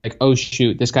seriously, they're like, oh,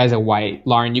 shoot, this guy's a white.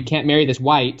 Lauren, you can't marry this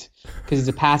white because he's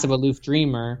a passive aloof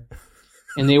dreamer.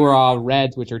 And they were all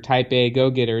reds, which are type A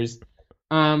go-getters.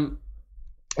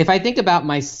 If I think about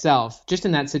myself, just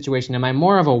in that situation, am I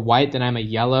more of a white than I'm a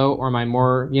yellow, or am I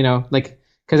more, you know, like,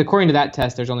 because according to that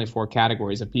test, there's only 4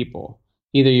 categories of people.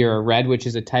 Either you're a red, which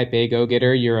is a type A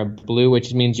go-getter, you're a blue,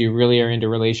 which means you really are into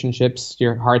relationships,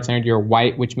 your heart-centered, you're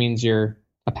white, which means you're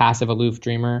a passive aloof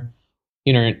dreamer,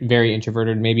 you know, very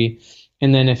introverted maybe.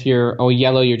 And then if you're a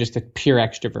yellow, you're just a pure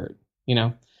extrovert, you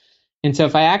know. And so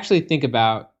if I actually think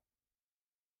about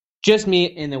just me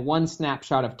in the one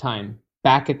snapshot of time,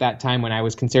 back at that time when I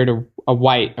was considered a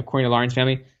white, according to Lauren's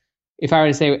family, if I were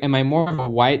to say, am I more of a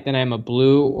white than I'm a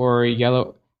blue or a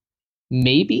yellow?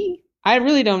 Maybe. I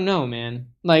really don't know, man.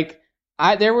 Like,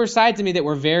 there were sides of me that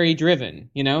were very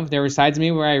driven, you know? There were sides of me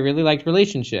where I really liked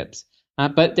relationships.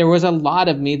 But there was a lot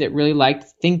of me that really liked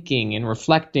thinking and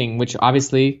reflecting, which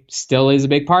obviously still is a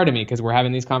big part of me because we're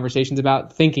having these conversations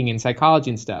about thinking and psychology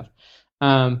and stuff.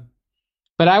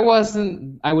 But I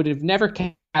would have never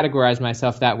categorized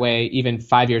myself that way even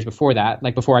 5 years before that.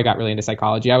 Like before I got really into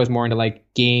psychology, I was more into like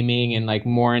gaming and like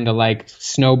more into like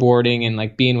snowboarding and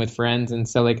like being with friends. And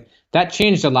so like that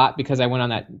changed a lot because I went on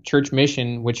that church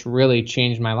mission, which really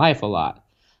changed my life a lot.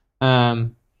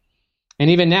 And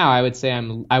even now I would say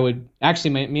me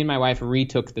and my wife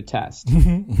retook the test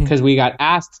because we got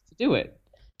asked to do it.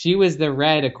 She was the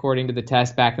red according to the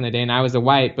test back in the day, and I was the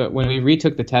white. But when we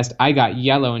retook the test, I got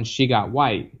yellow and she got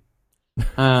white.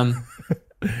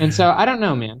 And so I don't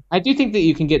know, man. I do think that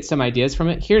you can get some ideas from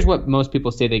it. Here's what most people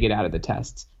say they get out of the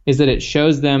tests is that it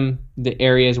shows them the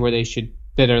areas where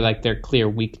that are like their clear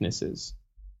weaknesses.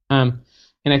 And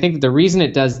I think that the reason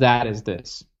it does that is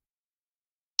this.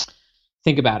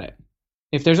 Think about it.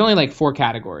 If there's only like 4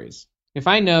 categories, if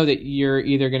I know that you're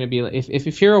either going to be,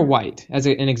 if you're a white, as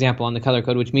an example on the color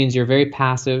code, which means you're very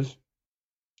passive,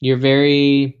 you're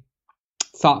very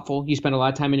thoughtful, you spend a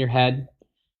lot of time in your head,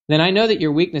 then I know that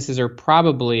your weaknesses are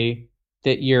probably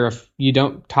that you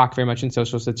don't talk very much in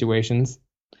social situations.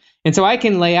 And so I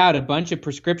can lay out a bunch of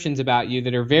prescriptions about you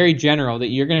that are very general that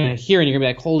you're going to hear and you're going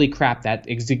to be like, holy crap, that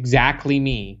is exactly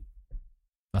me.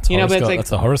 That's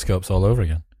the horoscopes all over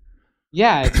again.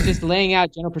 Yeah, it's just laying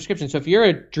out general prescriptions. So if you're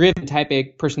a driven type A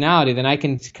personality, then I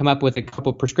can come up with a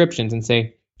couple prescriptions and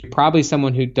say, you're probably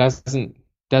someone who doesn't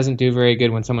do very good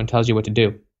when someone tells you what to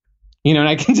do. You know, and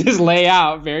I can just lay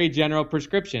out very general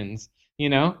prescriptions, you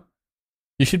know?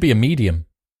 You should be a medium.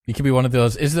 You could be one of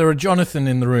those. Is there a Jonathan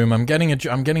in the room? I'm getting a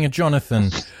Jonathan.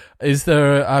 Is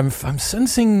there? I'm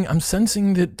sensing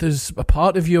that there's a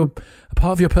part of your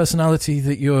personality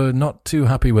that you're not too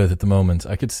happy with at the moment.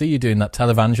 I could see you doing that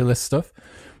televangelist stuff.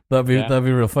 That'd be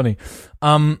real funny.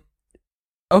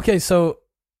 Okay, so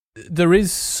there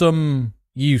is some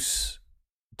use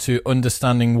to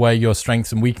understanding where your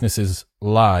strengths and weaknesses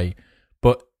lie,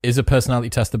 but is a personality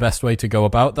test the best way to go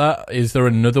about that? Is there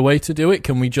another way to do it?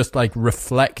 Can we just like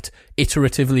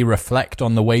iteratively reflect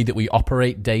on the way that we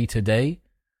operate day to day?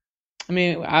 I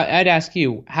mean, I'd ask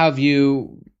you, how have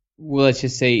you, well, let's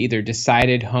just say either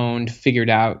decided, honed,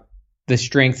 figured out the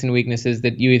strengths and weaknesses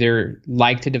that you either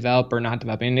like to develop or not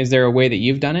develop? And is there a way that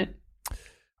you've done it?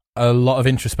 A lot of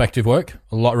introspective work,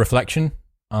 a lot of reflection.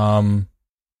 3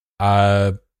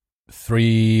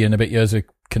 and a bit years of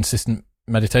consistent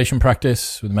meditation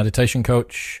practice with a meditation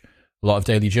coach, a lot of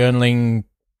daily journaling.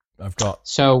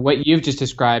 So what you've just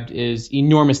described is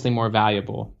enormously more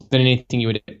valuable than anything you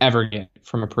would ever get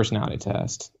from a personality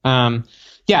test.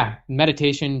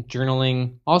 Meditation,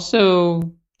 journaling,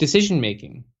 also decision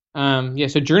making. So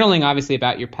journaling obviously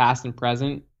about your past and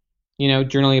present,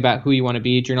 journaling about who you want to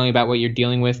be, journaling about what you're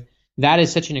dealing with. That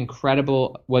is such an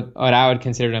incredible, what I would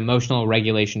consider an emotional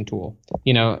regulation tool.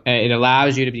 It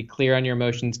allows you to be clear on your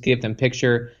emotions, give them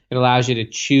picture. It allows you to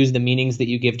choose the meanings that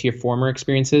you give to your former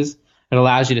experiences. It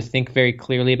allows you to think very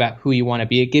clearly about who you want to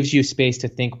be. It gives you space to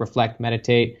think, reflect,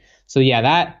 meditate. So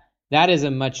that is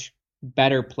a much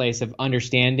better place of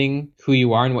understanding who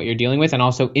you are and what you're dealing with, and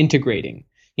also integrating.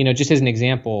 Just as an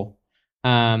example,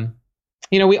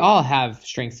 we all have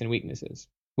strengths and weaknesses.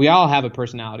 We all have a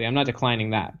personality. I'm not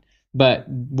declining that. But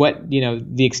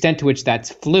the extent to which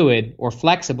that's fluid or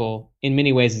flexible in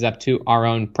many ways is up to our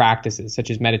own practices, such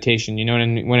as meditation. You know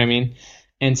what I mean?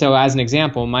 And so as an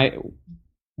example,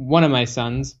 one of my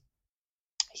sons,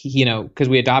 because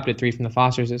we adopted 3 from the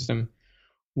foster system,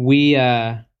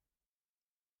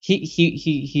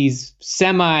 he's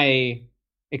semi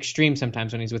extreme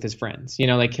sometimes when he's with his friends.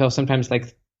 He'll sometimes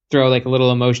throw a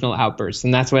little emotional outburst,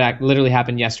 and that's what literally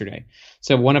happened yesterday.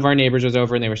 So one of our neighbors was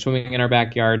over and they were swimming in our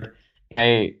backyard.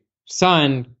 My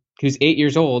son, who's 8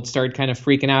 years old, started kind of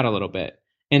freaking out a little bit,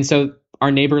 and so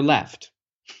our neighbor left.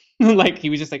 He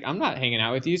was just like, "I'm not hanging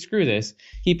out with you. Screw this."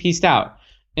 He peaced out.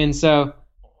 And so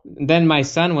then my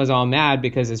son was all mad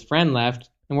because his friend left,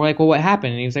 and we're like, "Well, what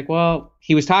happened?" And he was like, "Well,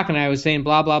 he was talking, and I was saying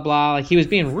blah blah blah." He was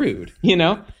being rude,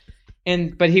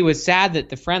 but he was sad that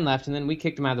the friend left, and then we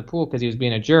kicked him out of the pool because he was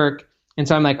being a jerk. And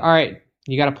so I'm like, "All right,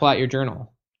 you got to pull out your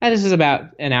journal." And this is about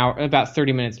an hour, about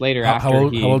 30 minutes later. How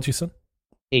old is your son?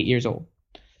 8 years old.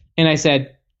 And I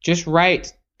said, "Just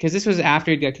write," because this was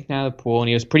after he got kicked out of the pool, and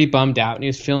he was pretty bummed out, and he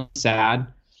was feeling sad.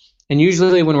 And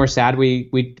usually when we're sad, we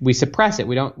suppress it.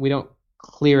 We don't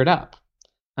clear it up.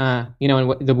 And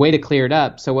the way to clear it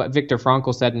up. So what Viktor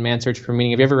Frankl said in Man's Search for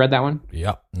Meaning. Have you ever read that one?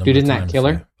 Yeah. Dude, isn't that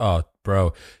killer? Yeah. Oh,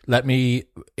 bro. Let me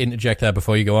interject there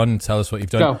before you go on and tell us what you've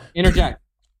done. Go, interject.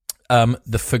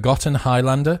 The Forgotten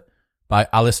Highlander by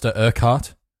Alistair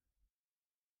Urquhart.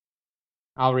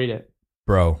 I'll read it.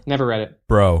 Bro. Never read it.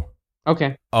 Bro.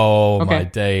 Okay. Oh, okay. My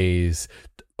days.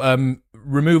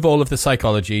 Remove all of the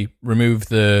psychology, remove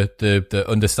the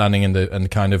understanding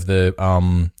and kind of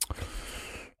the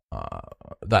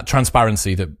that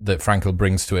transparency that Frankl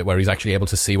brings to it, where he's actually able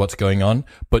to see what's going on,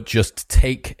 but just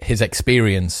take his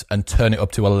experience and turn it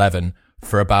up to 11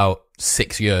 for about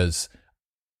 6 years.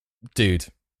 Dude,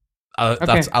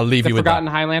 I'll leave you with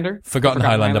that. Forgotten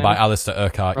Highlander by Alistair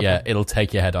Urquhart. Okay. Yeah, it'll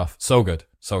take your head off. So good.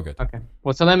 Okay.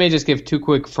 Well, so let me just give 2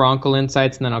 quick Frankl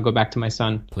insights, and then I'll go back to my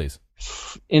son. Please.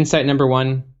 Insight number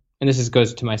 1, and this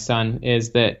goes to my son,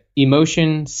 is that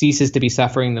emotion ceases to be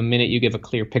suffering the minute you give a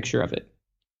clear picture of it.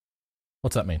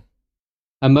 What's that mean?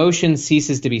 Emotion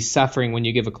ceases to be suffering when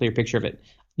you give a clear picture of it.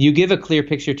 You give a clear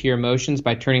picture to your emotions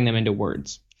by turning them into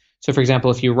words. So, for example,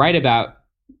 if you write about,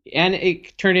 and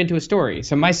it turned into a story.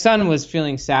 So my son was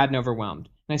feeling sad and overwhelmed.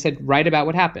 And I said, write about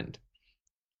what happened.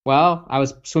 Well, I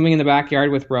was swimming in the backyard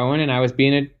with Rowan, and I was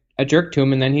being a jerk to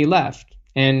him, and then he left.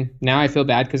 And now I feel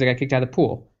bad because I got kicked out of the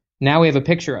pool. Now we have a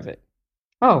picture of it.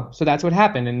 Oh, so that's what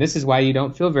happened, and this is why you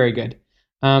don't feel very good.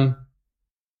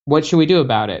 What should we do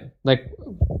about it?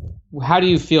 How do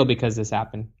you feel because this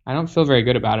happened? I don't feel very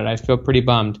good about it. I feel pretty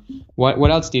bummed. What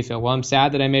else do you feel? Well, I'm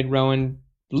sad that I made Rowan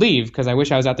leave because I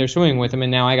wish I was out there swimming with him,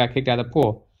 and now I got kicked out of the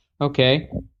pool. Okay.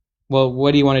 Well,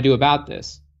 what do you want to do about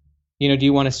this? Do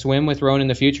you want to swim with Rowan in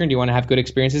the future? And do you want to have good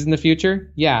experiences in the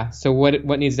future? Yeah. So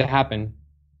what needs to happen?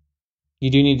 You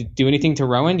do need to do anything to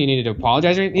Rowan? Do you need to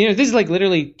apologize? This is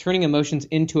literally turning emotions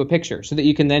into a picture so that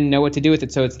you can then know what to do with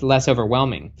it so it's less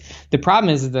overwhelming. The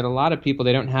problem is that a lot of people,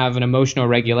 they don't have an emotional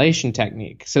regulation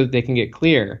technique so that they can get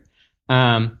clear.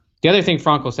 The other thing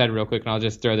Frankl said real quick, and I'll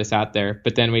just throw this out there,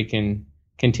 but then we can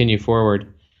continue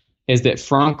forward, is that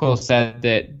Frankl said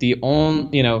that the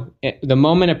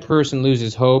moment a person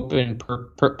loses hope and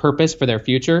purpose for their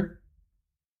future,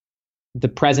 the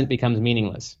present becomes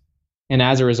meaningless. And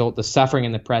as a result, the suffering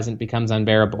in the present becomes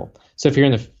unbearable. So if you're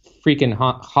in the freaking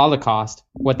Holocaust,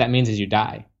 what that means is you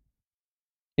die.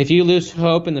 If you lose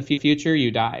hope in the future,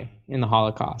 you die in the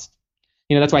Holocaust.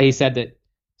 That's why he said that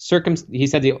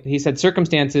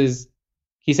circumstances.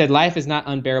 He said life is not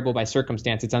unbearable by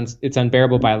circumstance. It's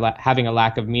unbearable by having a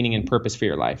lack of meaning and purpose for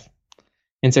your life.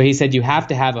 And so he said you have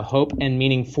to have a hope and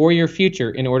meaning for your future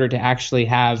in order to actually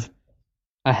have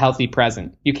a healthy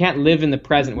present. You can't live in the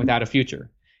present without a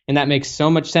future. And that makes so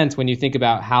much sense when you think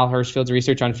about Hal Hershfield's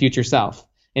research on future self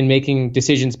and making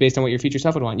decisions based on what your future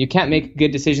self would want. You can't make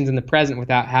good decisions in the present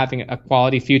without having a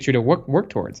quality future to work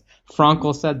towards.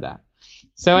 Frankl said that.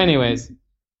 So anyways,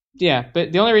 yeah,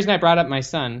 but the only reason I brought up my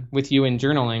son with you in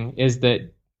journaling is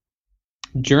that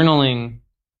journaling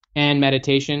and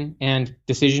meditation and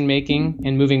decision making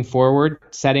and moving forward,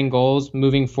 setting goals,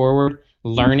 moving forward,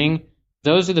 learning,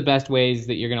 those are the best ways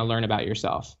that you're going to learn about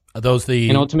yourself. Are those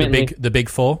the big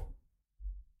four?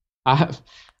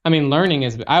 I mean, learning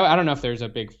is, I don't know if there's a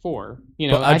big four, you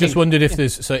know. But I just wondered if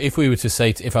there's, so if we were to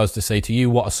say, if I was to say to you,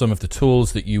 what are some of the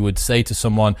tools that you would say to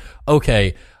someone,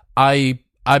 okay, I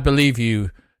believe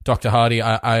you, Dr. Hardy,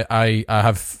 I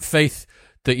have faith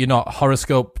that you're not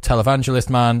horoscope televangelist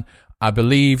man. I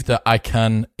believe that I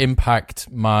can impact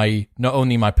not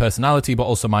only my personality, but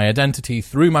also my identity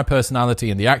through my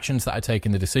personality and the actions that I take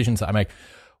and the decisions that I make.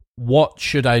 What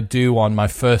should I do on my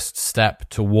first step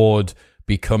toward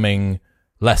becoming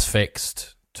less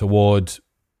fixed, toward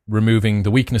removing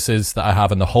the weaknesses that I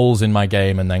have and the holes in my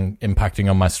game and then impacting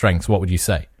on my strengths? What would you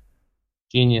say?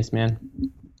 Genius, man.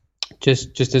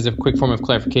 Just as a quick form of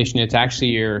clarification, it's actually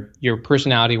your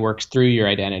personality works through your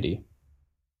identity,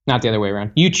 not the other way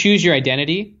around. You choose your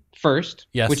identity first,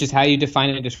 yes, which is how you define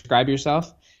and describe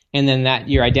yourself. And then that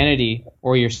your identity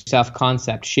or your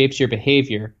self-concept shapes your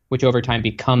behavior, which over time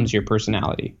becomes your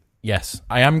personality. Yes,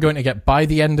 I am going to get, by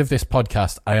the end of this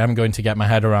podcast, I am going to get my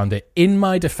head around it. In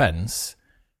my defense,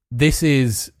 this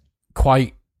is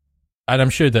quite, and I'm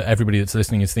sure that everybody that's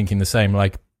listening is thinking the same,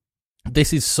 like,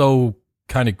 this is so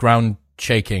kind of ground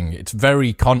shaking. It's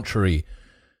very contrary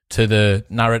to the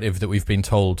narrative that we've been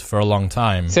told for a long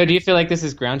time. So do you feel like this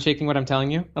is ground shaking what I'm telling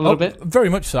you a little bit? Very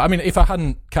much so. I mean, if I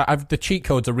hadn't, the cheat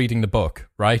codes are reading the book,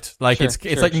 right? Like it's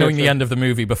like knowing the end of the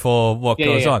movie before what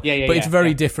goes on. But it's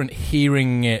very different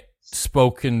hearing it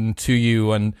spoken to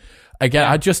you. And again,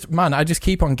 I just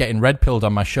keep on getting red pilled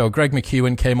on my show. Greg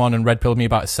McEwen came on and red pilled me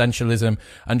about essentialism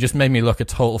and just made me look a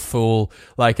total fool,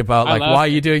 like about like, why are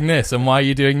you doing this and why are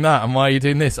you doing that and why are you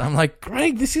doing this? I'm like,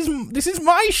 Greg, this is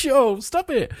my show. Stop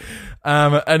it.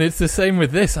 And it's the same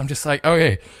with this. I'm just like,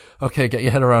 okay, get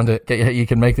your head around it. You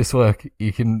can make this work.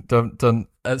 You can don't.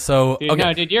 So dude, okay.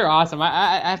 No, dude, you're awesome.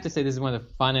 I have to say this is one of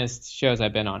the funnest shows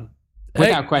I've been on.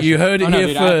 Without question. You heard it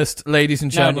here first, ladies and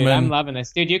gentlemen. No, dude, I'm loving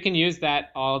this. Dude, you can use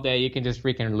that all day. You can just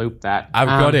freaking loop that. I've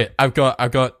got it. I've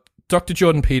got Dr.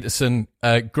 Jordan Peterson,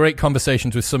 great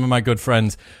conversations with some of my good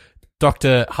friends.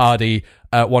 Dr. Hardy,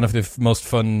 one of the most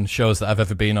fun shows that I've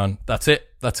ever been on. That's it.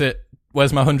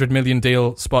 Where's my 100 million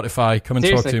deal? Spotify, come and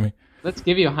Seriously, talk to me. Let's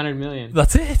give you 100 million.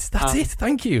 That's it.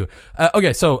 Thank you.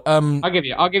 Okay, so I'll give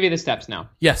you the steps now.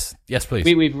 Yes, please.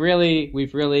 We've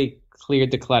really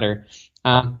cleared the clutter.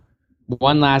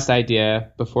 One last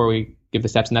idea before we give the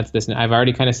steps, and that's this. And I've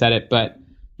already kind of said it, but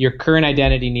your current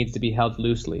identity needs to be held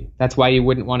loosely. That's why you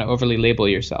wouldn't want to overly label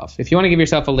yourself. If you want to give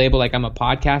yourself a label like I'm a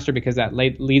podcaster because that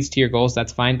leads to your goals,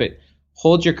 that's fine. But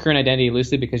hold your current identity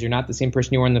loosely because you're not the same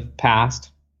person you were in the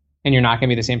past, and you're not going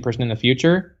to be the same person in the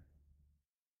future.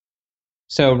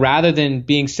 So rather than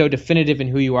being so definitive in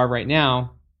who you are right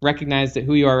now, recognize that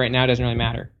who you are right now doesn't really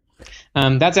matter.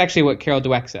 That's actually what Carol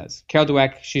Dweck says. Carol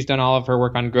Dweck, she's done all of her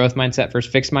work on growth mindset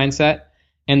versus fixed mindset.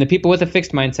 And the people with a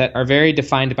fixed mindset are very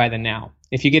defined by the now.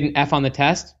 If you get an F on the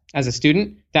test as a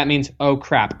student, that means, oh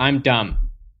crap, I'm dumb.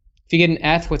 If you get an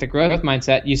F with a growth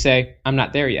mindset, you say, I'm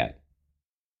not there yet.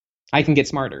 I can get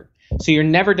smarter. So you're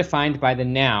never defined by the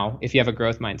now if you have a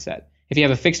growth mindset. If you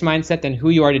have a fixed mindset, then who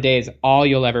you are today is all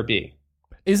you'll ever be.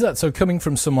 Is that so? Coming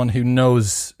from someone who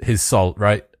knows his salt,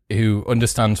 right? Who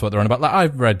understands what they're on about. Like,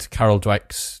 I've read Carol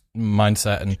Dweck's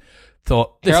mindset and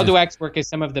thought Carol Dweck's work is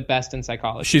some of the best in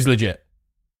psychology. She's legit.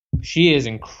 She is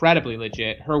incredibly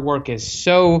legit. Her work is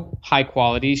so high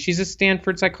quality. She's a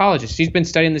Stanford psychologist. She's been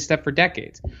studying this stuff for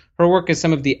decades. Her work is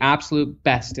some of the absolute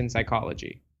best in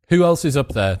psychology. Who else is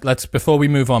up there? Before we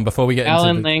move on, before we get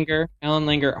Ellen Langer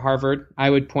at Harvard. I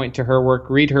would point to her work.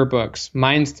 Read her books.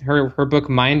 Her book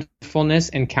Mindfulness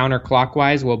and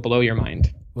Counterclockwise will blow your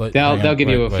mind. They'll give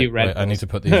you a few red. I need to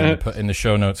put these in the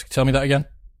show notes. Tell me that again.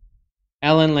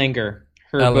 Ellen Langer.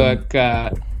 Her book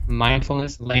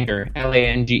Mindfulness, Langer,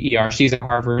 Langer. She's at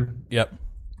Harvard. Yep.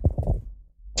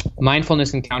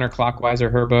 Mindfulness and Counterclockwise are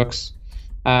her books.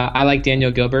 I like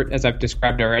Daniel Gilbert, as I've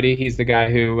described already. He's the guy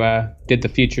who did the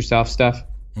future self stuff.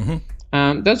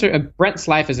 Mm-hmm. Those are Brent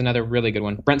Slife is another really good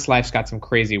one. Brent Slife's got some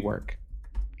crazy work.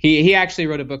 He actually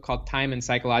wrote a book called Time and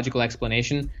Psychological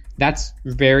Explanation. That's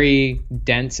very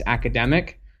dense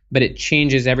academic, but it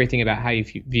changes everything about how you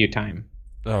view time.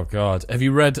 Oh God, have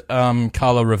you read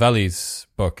Carlo Rovelli's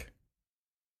book?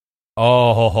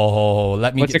 Oh,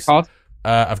 let me. What's it called?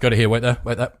 I've got it here. Wait there.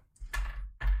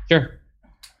 Sure.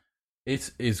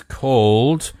 It is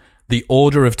called The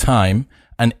Order of Time.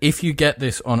 And if you get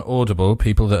this on Audible,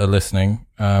 people that are listening,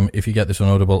 if you get this on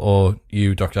Audible, or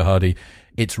you, Dr. Hardy,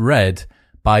 it's read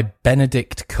by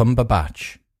Benedict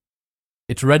Cumberbatch.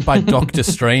 It's read by Doctor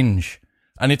Strange.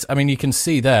 And it's, I mean, you can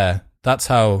see there, that's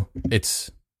how it's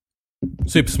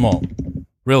super small.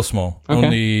 Real small. Okay.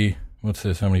 Only, what's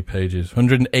this, how many pages?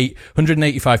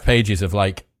 185 pages of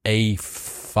like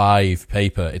A5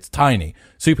 paper. It's tiny.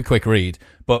 Super quick read.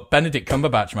 But Benedict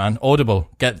Cumberbatch, man, Audible.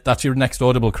 That's your next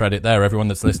Audible credit there. Everyone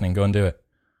that's listening, go and do it.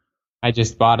 I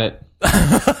just bought it.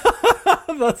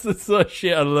 That's the sort of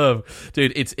shit I love,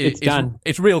 dude. It's done.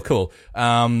 It's real cool.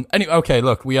 Anyway, okay.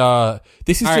 Look,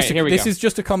 this is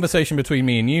just a conversation between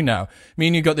me and you now. Me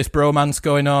and you got this bromance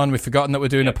going on. We've forgotten that we're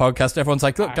doing a podcast. Everyone's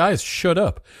like, "Look, guys, shut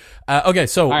up." Okay,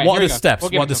 so what are the steps?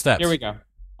 What are the steps? Here we go.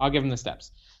 I'll give them the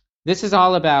steps. This is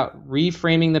all about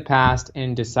reframing the past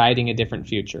and deciding a different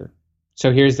future.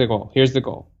 So here's the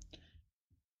goal.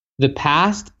 The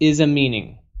past is a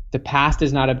meaning. The past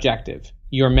is not objective.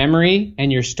 Your memory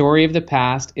and your story of the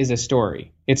past is a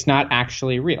story. It's not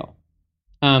actually real.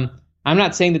 I'm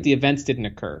not saying that the events didn't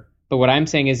occur, but what I'm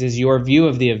saying is your view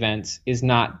of the events is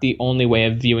not the only way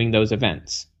of viewing those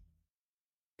events.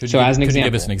 Could you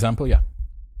give us an example? Yeah.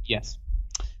 Yes.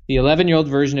 The 11-year-old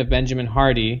version of Benjamin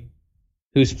Hardy,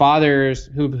 whose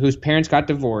parents got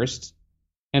divorced,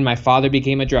 and my father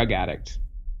became a drug addict,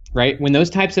 right? When those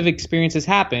types of experiences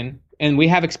happen, and we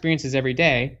have experiences every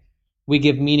day, we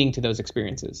give meaning to those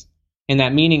experiences. And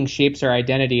that meaning shapes our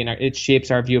identity and it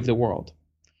shapes our view of the world.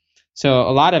 So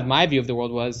a lot of my view of the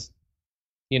world was,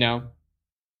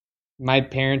 my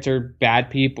parents are bad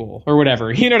people or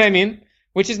whatever, you know what I mean?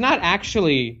 Which is not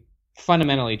actually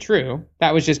fundamentally true.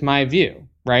 That was just my view,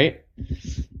 right?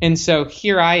 And so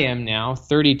here I am now,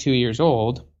 32 years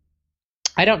old.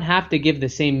 I don't have to give the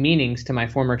same meanings to my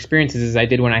former experiences as I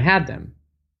did when I had them.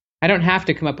 I don't have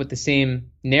to come up with the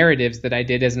same narratives that I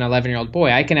did as an 11-year-old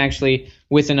boy. I can actually,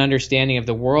 with an understanding of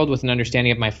the world, with an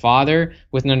understanding of my father,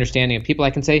 with an understanding of people, I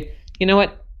can say, you know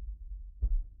what?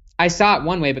 I saw it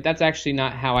one way, but that's actually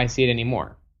not how I see it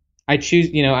anymore. I choose,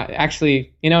 and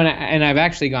I've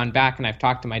actually gone back and I've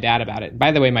talked to my dad about it.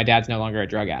 By the way, my dad's no longer a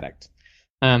drug addict.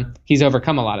 He's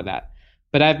overcome a lot of that.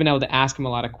 But I've been able to ask him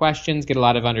a lot of questions, get a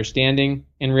lot of understanding,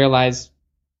 and realize,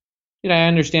 I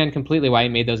understand completely why he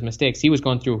made those mistakes. He was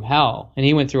going through hell, and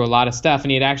he went through a lot of stuff,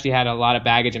 and he had actually had a lot of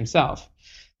baggage himself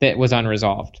that was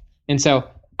unresolved. And so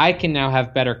I can now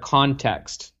have better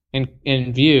context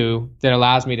in view that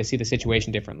allows me to see the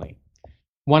situation differently.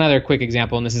 One other quick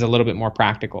example, and this is a little bit more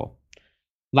practical.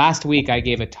 Last week, I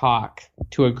gave a talk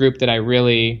to a group that I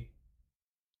really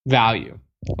value.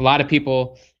 A lot of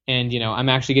people, and I'm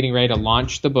actually getting ready to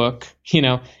launch the book,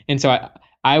 and so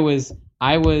I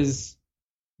was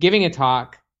giving a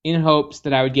talk in hopes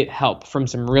that I would get help from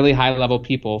some really high level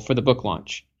people for the book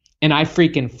launch. And I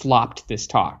freaking flopped this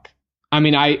talk. I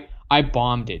mean, I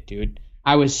bombed it, dude.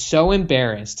 I was so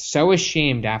embarrassed, so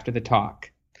ashamed after the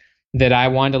talk that I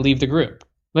wanted to leave the group.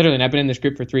 Literally, and I've been in this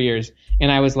group for 3 years.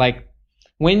 And I was like,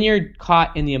 when you're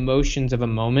caught in the emotions of a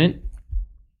moment,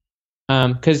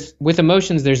 because with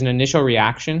emotions, there's an initial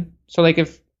reaction. So like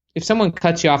if someone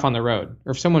cuts you off on the road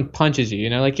or if someone punches you, you're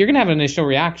going to have an initial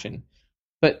reaction.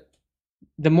 But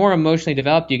the more emotionally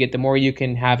developed you get, the more you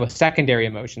can have a secondary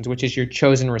emotions, which is your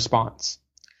chosen response.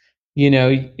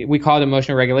 We call it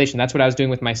emotional regulation. That's what I was doing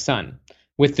with my son,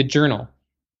 with the journal.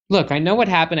 Look, I know what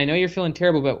happened. I know you're feeling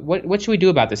terrible, but what should we do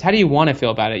about this? How do you want to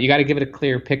feel about it? You got to give it a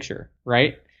clear picture,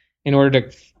 right?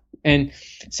 And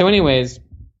so anyways,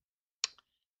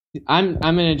 I'm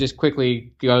going to just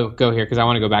quickly go here because I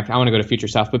want to go back. I want to go to future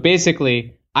self. But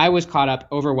basically, I was caught up,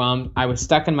 overwhelmed. I was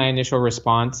stuck in my initial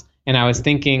response, and I was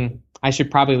thinking I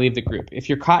should probably leave the group. If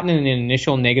you're caught in an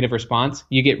initial negative response,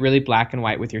 you get really black and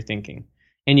white with your thinking,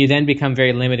 and you then become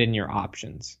very limited in your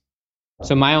options.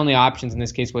 So my only options in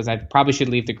this case was I probably should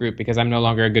leave the group because I'm no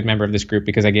longer a good member of this group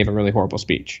because I gave a really horrible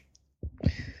speech.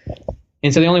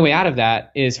 And so the only way out of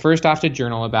that is first off to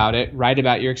journal about it, write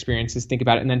about your experiences, think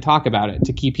about it, and then talk about it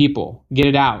to key people, get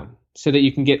it out so that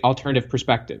you can get alternative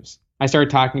perspectives. I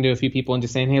started talking to a few people and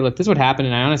just saying, hey, look, this is what happened.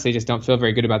 And I honestly just don't feel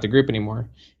very good about the group anymore.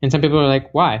 And some people are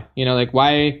like, why?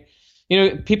 Why?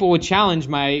 People would challenge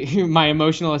my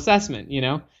emotional assessment,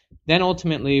 Then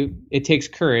ultimately it takes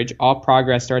courage. All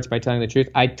progress starts by telling the truth.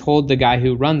 I told the guy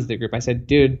who runs the group, I said,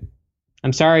 dude,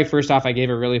 I'm sorry. First off, I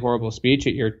gave a really horrible speech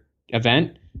at your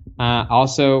event.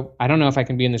 Also, I don't know if I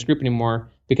can be in this group anymore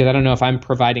because I don't know if I'm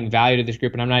providing value to this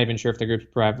group, and I'm not even sure if the group's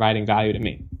providing value to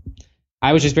me.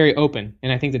 I was just very open. And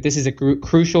I think that this is a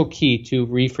crucial key to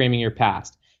reframing your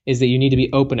past, is that you need to be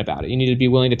open about it. You need to be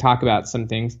willing to talk about some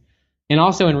things and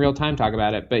also in real time talk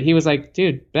about it. But he was like,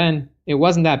 dude, Ben, it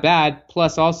wasn't that bad.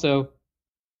 Plus also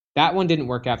that one didn't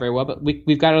work out very well, but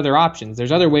we've got other options.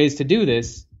 There's other ways to do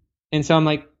this. And so I'm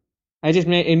like,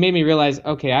 it made me realize,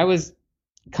 okay, I was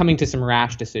coming to some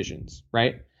rash decisions,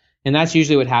 right? And that's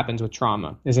usually what happens with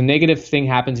trauma, is a negative thing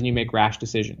happens and you make rash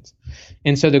decisions.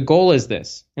 And so the goal is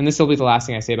this, and this will be the last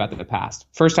thing I say about the past.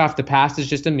 First off, the past is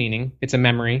just a meaning. It's a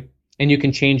memory, and you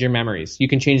can change your memories. You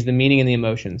can change the meaning and the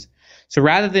emotions. So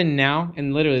rather than now,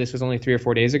 and literally this was only 3 or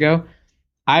 4 days ago,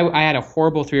 I had a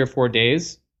horrible 3 or 4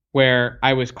 days where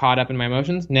I was caught up in my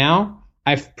emotions. Now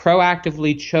I've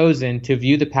proactively chosen to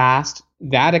view the past,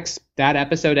 that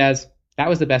episode, as that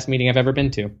was the best meeting I've ever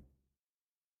been to.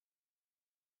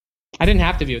 I didn't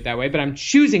have to view it that way, but I'm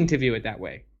choosing to view it that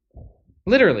way,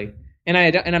 literally. And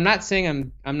I'm not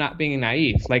saying I'm not being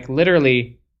naive. Like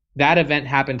literally, that event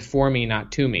happened for me,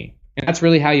 not to me. And that's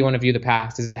really how you want to view the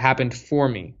past: is it happened for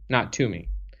me, not to me.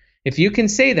 If you can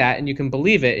say that and you can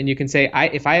believe it, and you can say,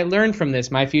 if I learn from this,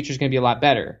 my future is going to be a lot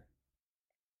better.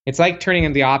 It's like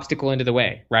turning the obstacle into the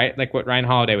way, right? Like what Ryan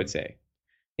Holiday would say.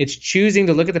 It's choosing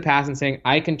to look at the past and saying,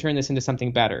 I can turn this into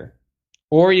something better.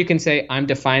 Or you can say, I'm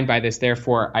defined by this,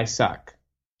 therefore I suck.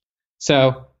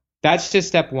 So that's just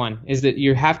step one, is that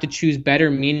you have to choose better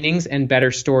meanings and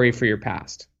better story for your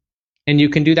past. And you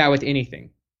can do that with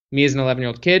anything. Me as an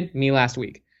 11-year-old kid, me last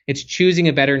week. It's choosing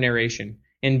a better narration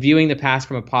and viewing the past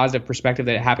from a positive perspective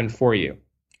that it happened for you.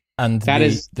 And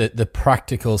the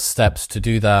practical steps to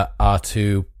do that are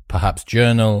to perhaps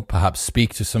journal, perhaps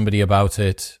speak to somebody about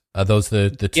it. Are those the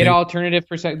two? Get alternative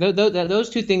perspective. Those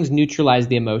two things neutralize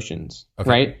the emotions, okay.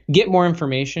 Right? Get more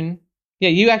information. Yeah,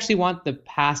 you actually want the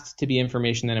past to be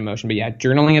information than emotion. But yeah,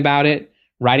 journaling about it,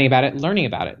 writing about it, learning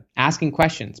about it, asking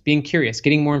questions, being curious,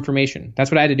 getting more information. That's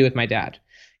what I had to do with my dad.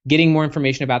 Getting more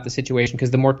information about the situation,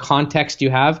 because the more context you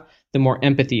have, the more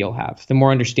empathy you'll have, the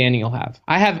more understanding you'll have.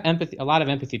 I have empathy, a lot of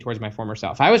empathy towards my former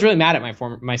self. I was really mad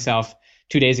at myself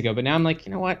 2 days ago, but now I'm like,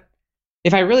 you know what?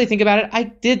 If I really think about it, I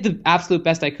did the absolute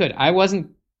best I could. I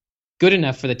wasn't good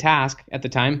enough for the task at the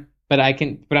time, but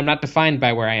I'm not defined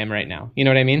by where I am right now. You know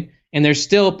what I mean? And there's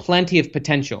still plenty of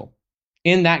potential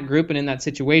in that group and in that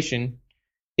situation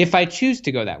if I choose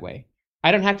to go that way.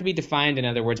 I don't have to be defined, in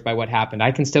other words, by what happened.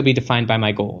 I can still be defined by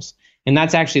my goals. And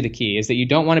that's actually the key, is that you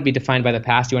don't want to be defined by the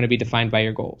past. You want to be defined by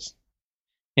your goals.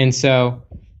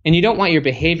 And you don't want your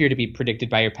behavior to be predicted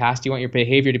by your past. You want your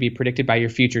behavior to be predicted by your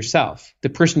future self, the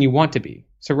person you want to be.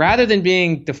 So rather than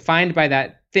being defined by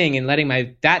that thing and letting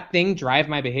that thing drive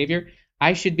my behavior,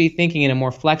 I should be thinking in a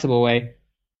more flexible way.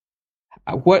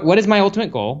 What is my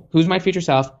ultimate goal? Who's my future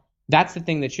self? That's the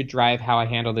thing that should drive how I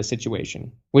handle this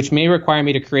situation, which may require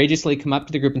me to courageously come up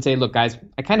to the group and say, look, guys,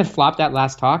 I kind of flopped that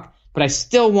last talk, but I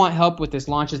still want help with this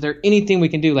launch. Is there anything we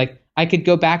can do? Like, I could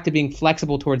go back to being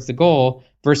flexible towards the goal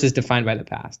versus defined by the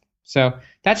past. So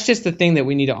that's just the thing that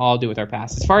we need to all do with our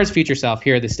past. As far as future self,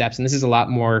 here are the steps, and this is a lot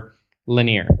more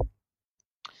linear.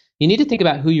 You need to think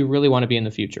about who you really want to be in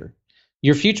the future.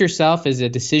 Your future self is a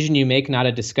decision you make, not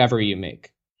a discovery you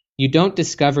make. You don't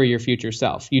discover your future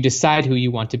self. You decide who you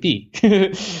want to be.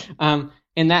 And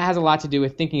that has a lot to do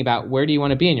with thinking about, where do you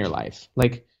want to be in your life?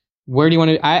 Like, where do you want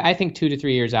to, I think 2 to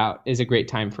 3 years out is a great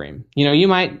time frame. You know, you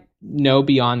might know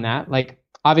beyond that. Like,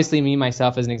 obviously me,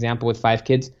 myself, as an example, with 5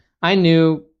 kids, I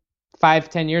knew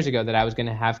 5-10 years ago that I was going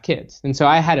to have kids. And so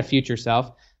I had a future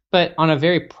self, but on a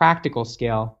very practical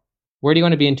scale, where do you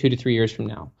want to be in 2 to 3 years from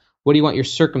now? What do you want your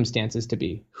circumstances to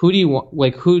be? Who do you want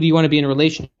to be in a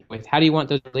relationship with? How do you want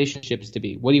those relationships to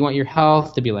be? What do you want your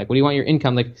health to be like? What do you want your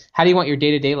income like? How do you want your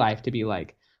day-to-day life to be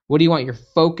like? What do you want your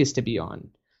focus to be on?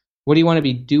 What do you want to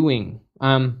be doing?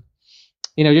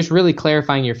 Just really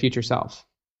clarifying your future self.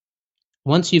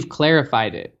 Once you've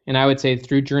clarified it, and I would say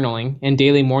through journaling, and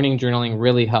daily morning journaling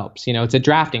really helps. You know, it's a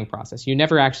drafting process. You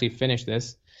never actually finish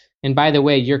this. And by the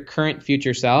way, your current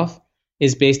future self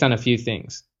is based on a few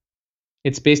things.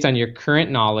 It's based on your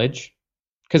current knowledge,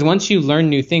 because once you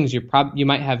learn new things, you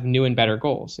might have new and better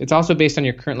goals. It's also based on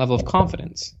your current level of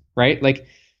confidence, right? Like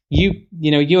you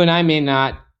and I may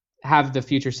not have the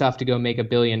future self to go make $1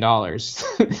 billion.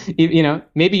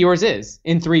 Maybe yours is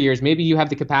in 3 years. Maybe you have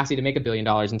the capacity to make $1 billion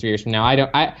in 3 years from now.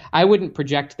 I wouldn't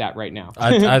project that right now.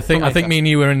 I think me and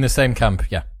you were in the same camp.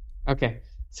 Yeah. Okay.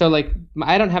 So like,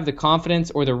 I don't have the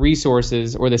confidence or the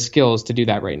resources or the skills to do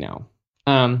that right now.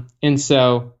 And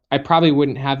so I probably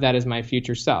wouldn't have that as my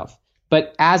future self.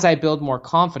 But as I build more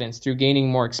confidence through gaining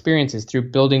more experiences, through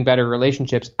building better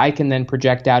relationships, I can then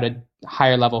project out a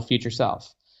higher level future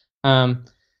self. But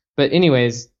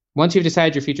anyways, once you've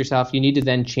decided your future self, you need to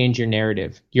then change your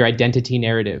narrative, your identity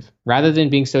narrative. Rather than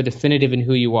being so definitive in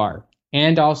who you are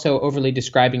and also overly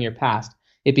describing your past,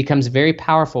 it becomes very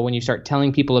powerful when you start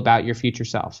telling people about your future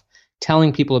self,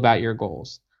 telling people about your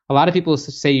goals. A lot of people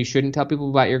say you shouldn't tell people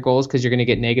about your goals because you're going to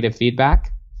get negative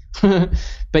feedback.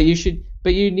 But you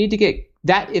need to get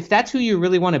that. If that's who you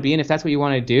really want to be and if that's what you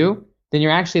want to do, then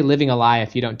you're actually living a lie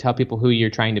if you don't tell people who you're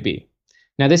trying to be.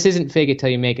 Now, this isn't fake it till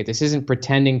you make it. This isn't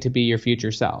pretending to be your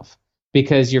future self,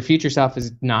 because your future self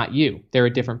is not you. They're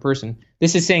a different person.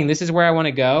 This is saying, this is where I want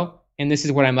to go, and this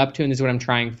is what I'm up to, and this is what I'm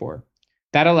trying for.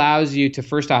 That allows you to,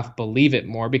 first off, believe it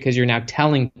more because you're now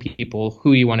telling people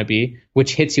who you want to be,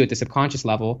 which hits you at the subconscious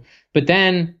level. But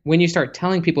then when you start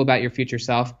telling people about your future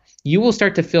self, you will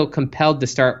start to feel compelled to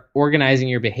start organizing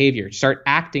your behavior, start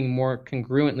acting more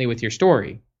congruently with your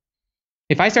story.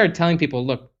 If I started telling people,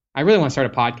 look, I really want to start a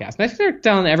podcast, and I started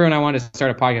telling everyone I wanted to start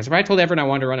a podcast, if I told everyone I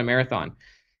wanted to run a marathon,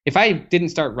 if I didn't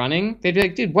start running, they'd be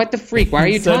like, dude, what the freak? Why are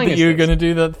you telling us that you're going to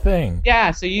do that thing?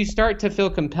 Yeah, so you start to feel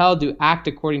compelled to act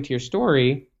according to your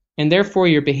story, and therefore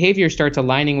your behavior starts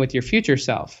aligning with your future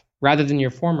self rather than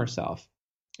your former self.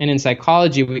 And in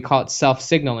psychology, we call it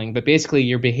self-signaling, but basically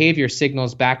your behavior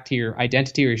signals back to your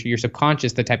identity or your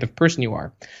subconscious the type of person you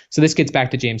are. So this gets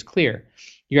back to James Clear.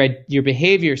 Your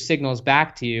behavior signals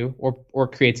back to you or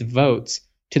creates votes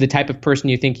to the type of person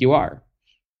you think you are.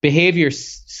 Behavior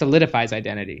solidifies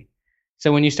identity.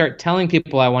 So when you start telling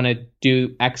people I want to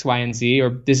do X, Y, and Z,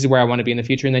 or this is where I want to be in the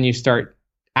future, and then you start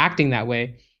acting that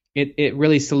way, it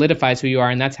really solidifies who you are,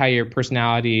 and that's how your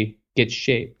personality gets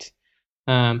shaped.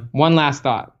 One last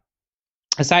thought.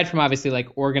 Aside from obviously like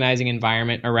organizing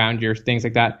environment around your things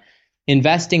like that,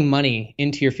 investing money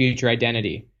into your future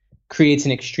identity creates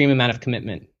an extreme amount of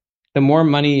commitment. The more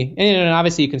money, and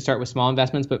obviously you can start with small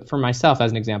investments, but for myself,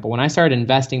 as an example, when I started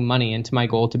investing money into my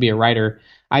goal to be a writer,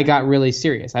 I got really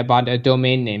serious. I bought a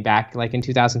domain name back like in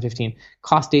 2015,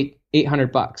 cost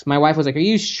 $800. My wife was like, are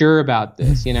you sure about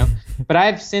this? But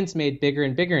I've since made bigger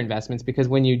and bigger investments, because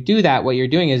when you do that, what you're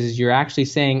doing is you're actually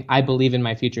saying, I believe in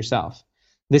my future self.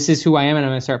 This is who I am, and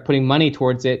I'm going to start putting money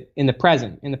towards it in the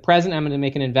present. In the present, I'm going to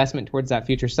make an investment towards that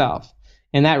future self.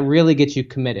 And that really gets you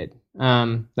committed.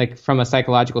 Like from a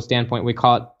psychological standpoint, we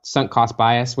call it sunk cost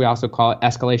bias. We also call it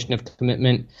escalation of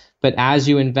commitment. But as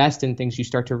you invest in things, you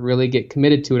start to really get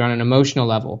committed to it on an emotional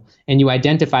level, and you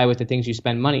identify with the things you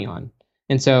spend money on.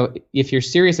 And so if you're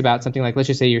serious about something, like let's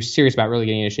just say you're serious about really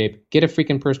getting into shape, get a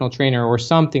freaking personal trainer or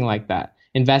something like that.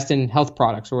 Invest in health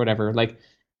products or whatever. Like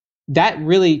that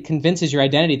really convinces your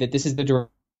identity that this is the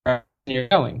direction you're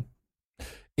going.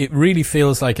 It really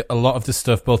feels like a lot of the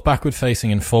stuff, both backward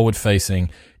facing and forward facing,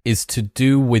 is to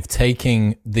do with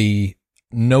taking the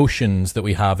notions that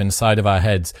we have inside of our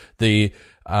heads, the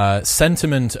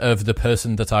sentiment of the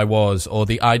person that I was, or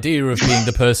the idea of being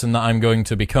the person that I'm going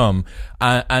to become,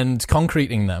 and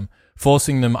concreting them,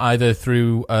 forcing them either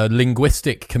through a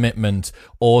linguistic commitment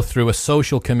or through a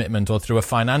social commitment or through a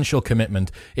financial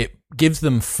commitment. It gives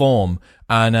them form.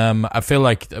 And I feel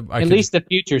like at least the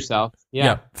future self.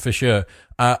 Yeah, for sure.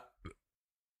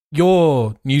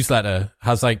 Your newsletter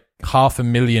has like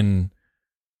 500,000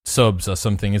 subs or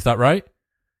something. Is that right?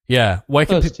 Yeah. Where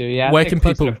can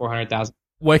people 400,000.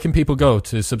 Where can people go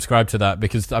to subscribe to that?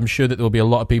 Because I'm sure that there will be a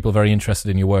lot of people very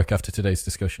interested in your work after today's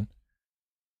discussion.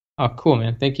 Oh, cool,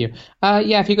 man. Thank you.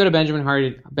 If you go to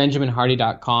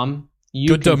benjaminhardy.com,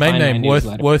 good domain name,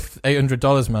 worth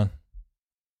 $800, man.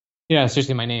 Yeah, it's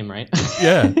seriously my name, right?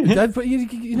 Yeah, but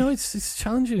it's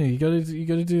challenging. You got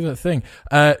to do that thing.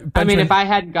 If I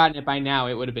hadn't gotten it by now,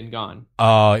 it would have been gone.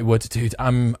 Oh, it would, dude.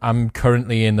 I'm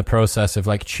currently in the process of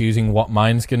like choosing what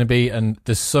mine's going to be, and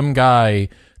there's some guy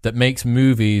that makes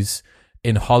movies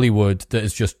in Hollywood that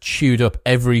has just chewed up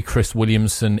every Chris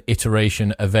Williamson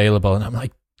iteration available, and I'm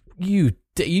like, you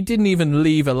didn't even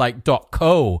leave a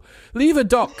 .co. Leave a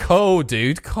 .co,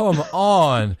 dude. Come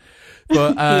on.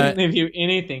 But he didn't leave you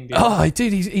anything, dude. Oh,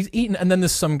 dude, he's eaten. And then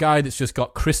there's some guy that's just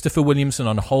got Christopher Williamson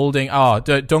on holding. Oh,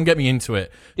 don't get me into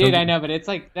it. Dude, I know, but it's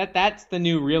like that's the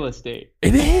new real estate.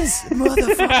 It is.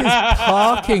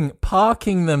 Motherfuckers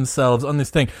parking themselves on this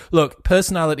thing. Look,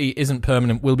 personality isn't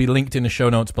permanent. Will be linked in the show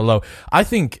notes below. I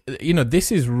think,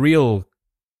 this is real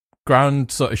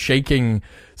ground sort of shaking,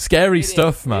 scary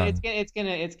stuff, man.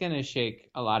 It's gonna shake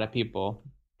a lot of people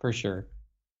for sure.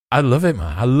 I love it,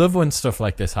 man. I love when stuff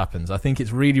like this happens. I think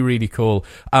it's really, really cool.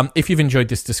 If you've enjoyed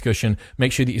this discussion,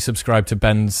 make sure that you subscribe to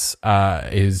Ben's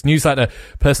his newsletter.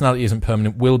 Personality Isn't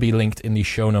Permanent will be linked in the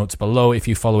show notes below. If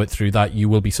you follow it through that, you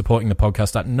will be supporting the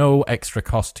podcast at no extra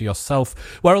cost to yourself.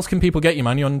 Where else can people get you,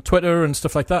 man? You on Twitter and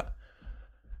stuff like that?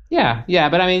 Yeah,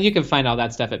 but I mean, you can find all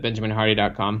that stuff at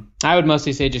benjaminhardy.com. I would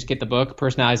mostly say just get the book,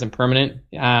 Personality Isn't Permanent,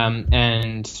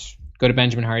 and go to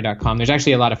benjaminhardy.com. There's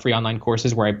actually a lot of free online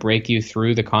courses where I break you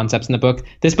through the concepts in the book.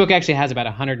 This book actually has about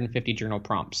 150 journal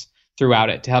prompts throughout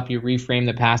it to help you reframe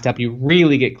the past, help you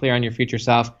really get clear on your future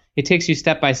self. It takes you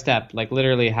step by step, like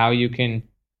literally how you can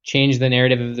change the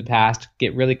narrative of the past,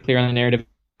 get really clear on the narrative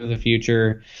of the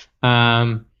future,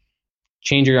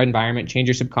 change your environment, change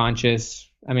your subconscious.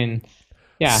 I mean,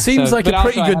 yeah, seems like a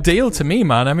pretty good deal to me,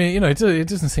 man. I mean, you know, it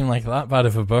doesn't seem like that bad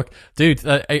of a book, dude.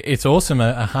 It's awesome.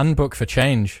 A handbook for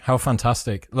change. How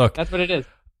fantastic! Look, that's what it is.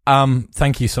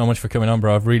 Thank you so much for coming on,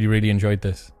 bro. I've really, really enjoyed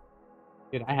this.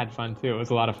 Dude, I had fun too. It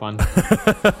was a lot of fun.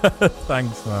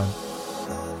 Thanks, man.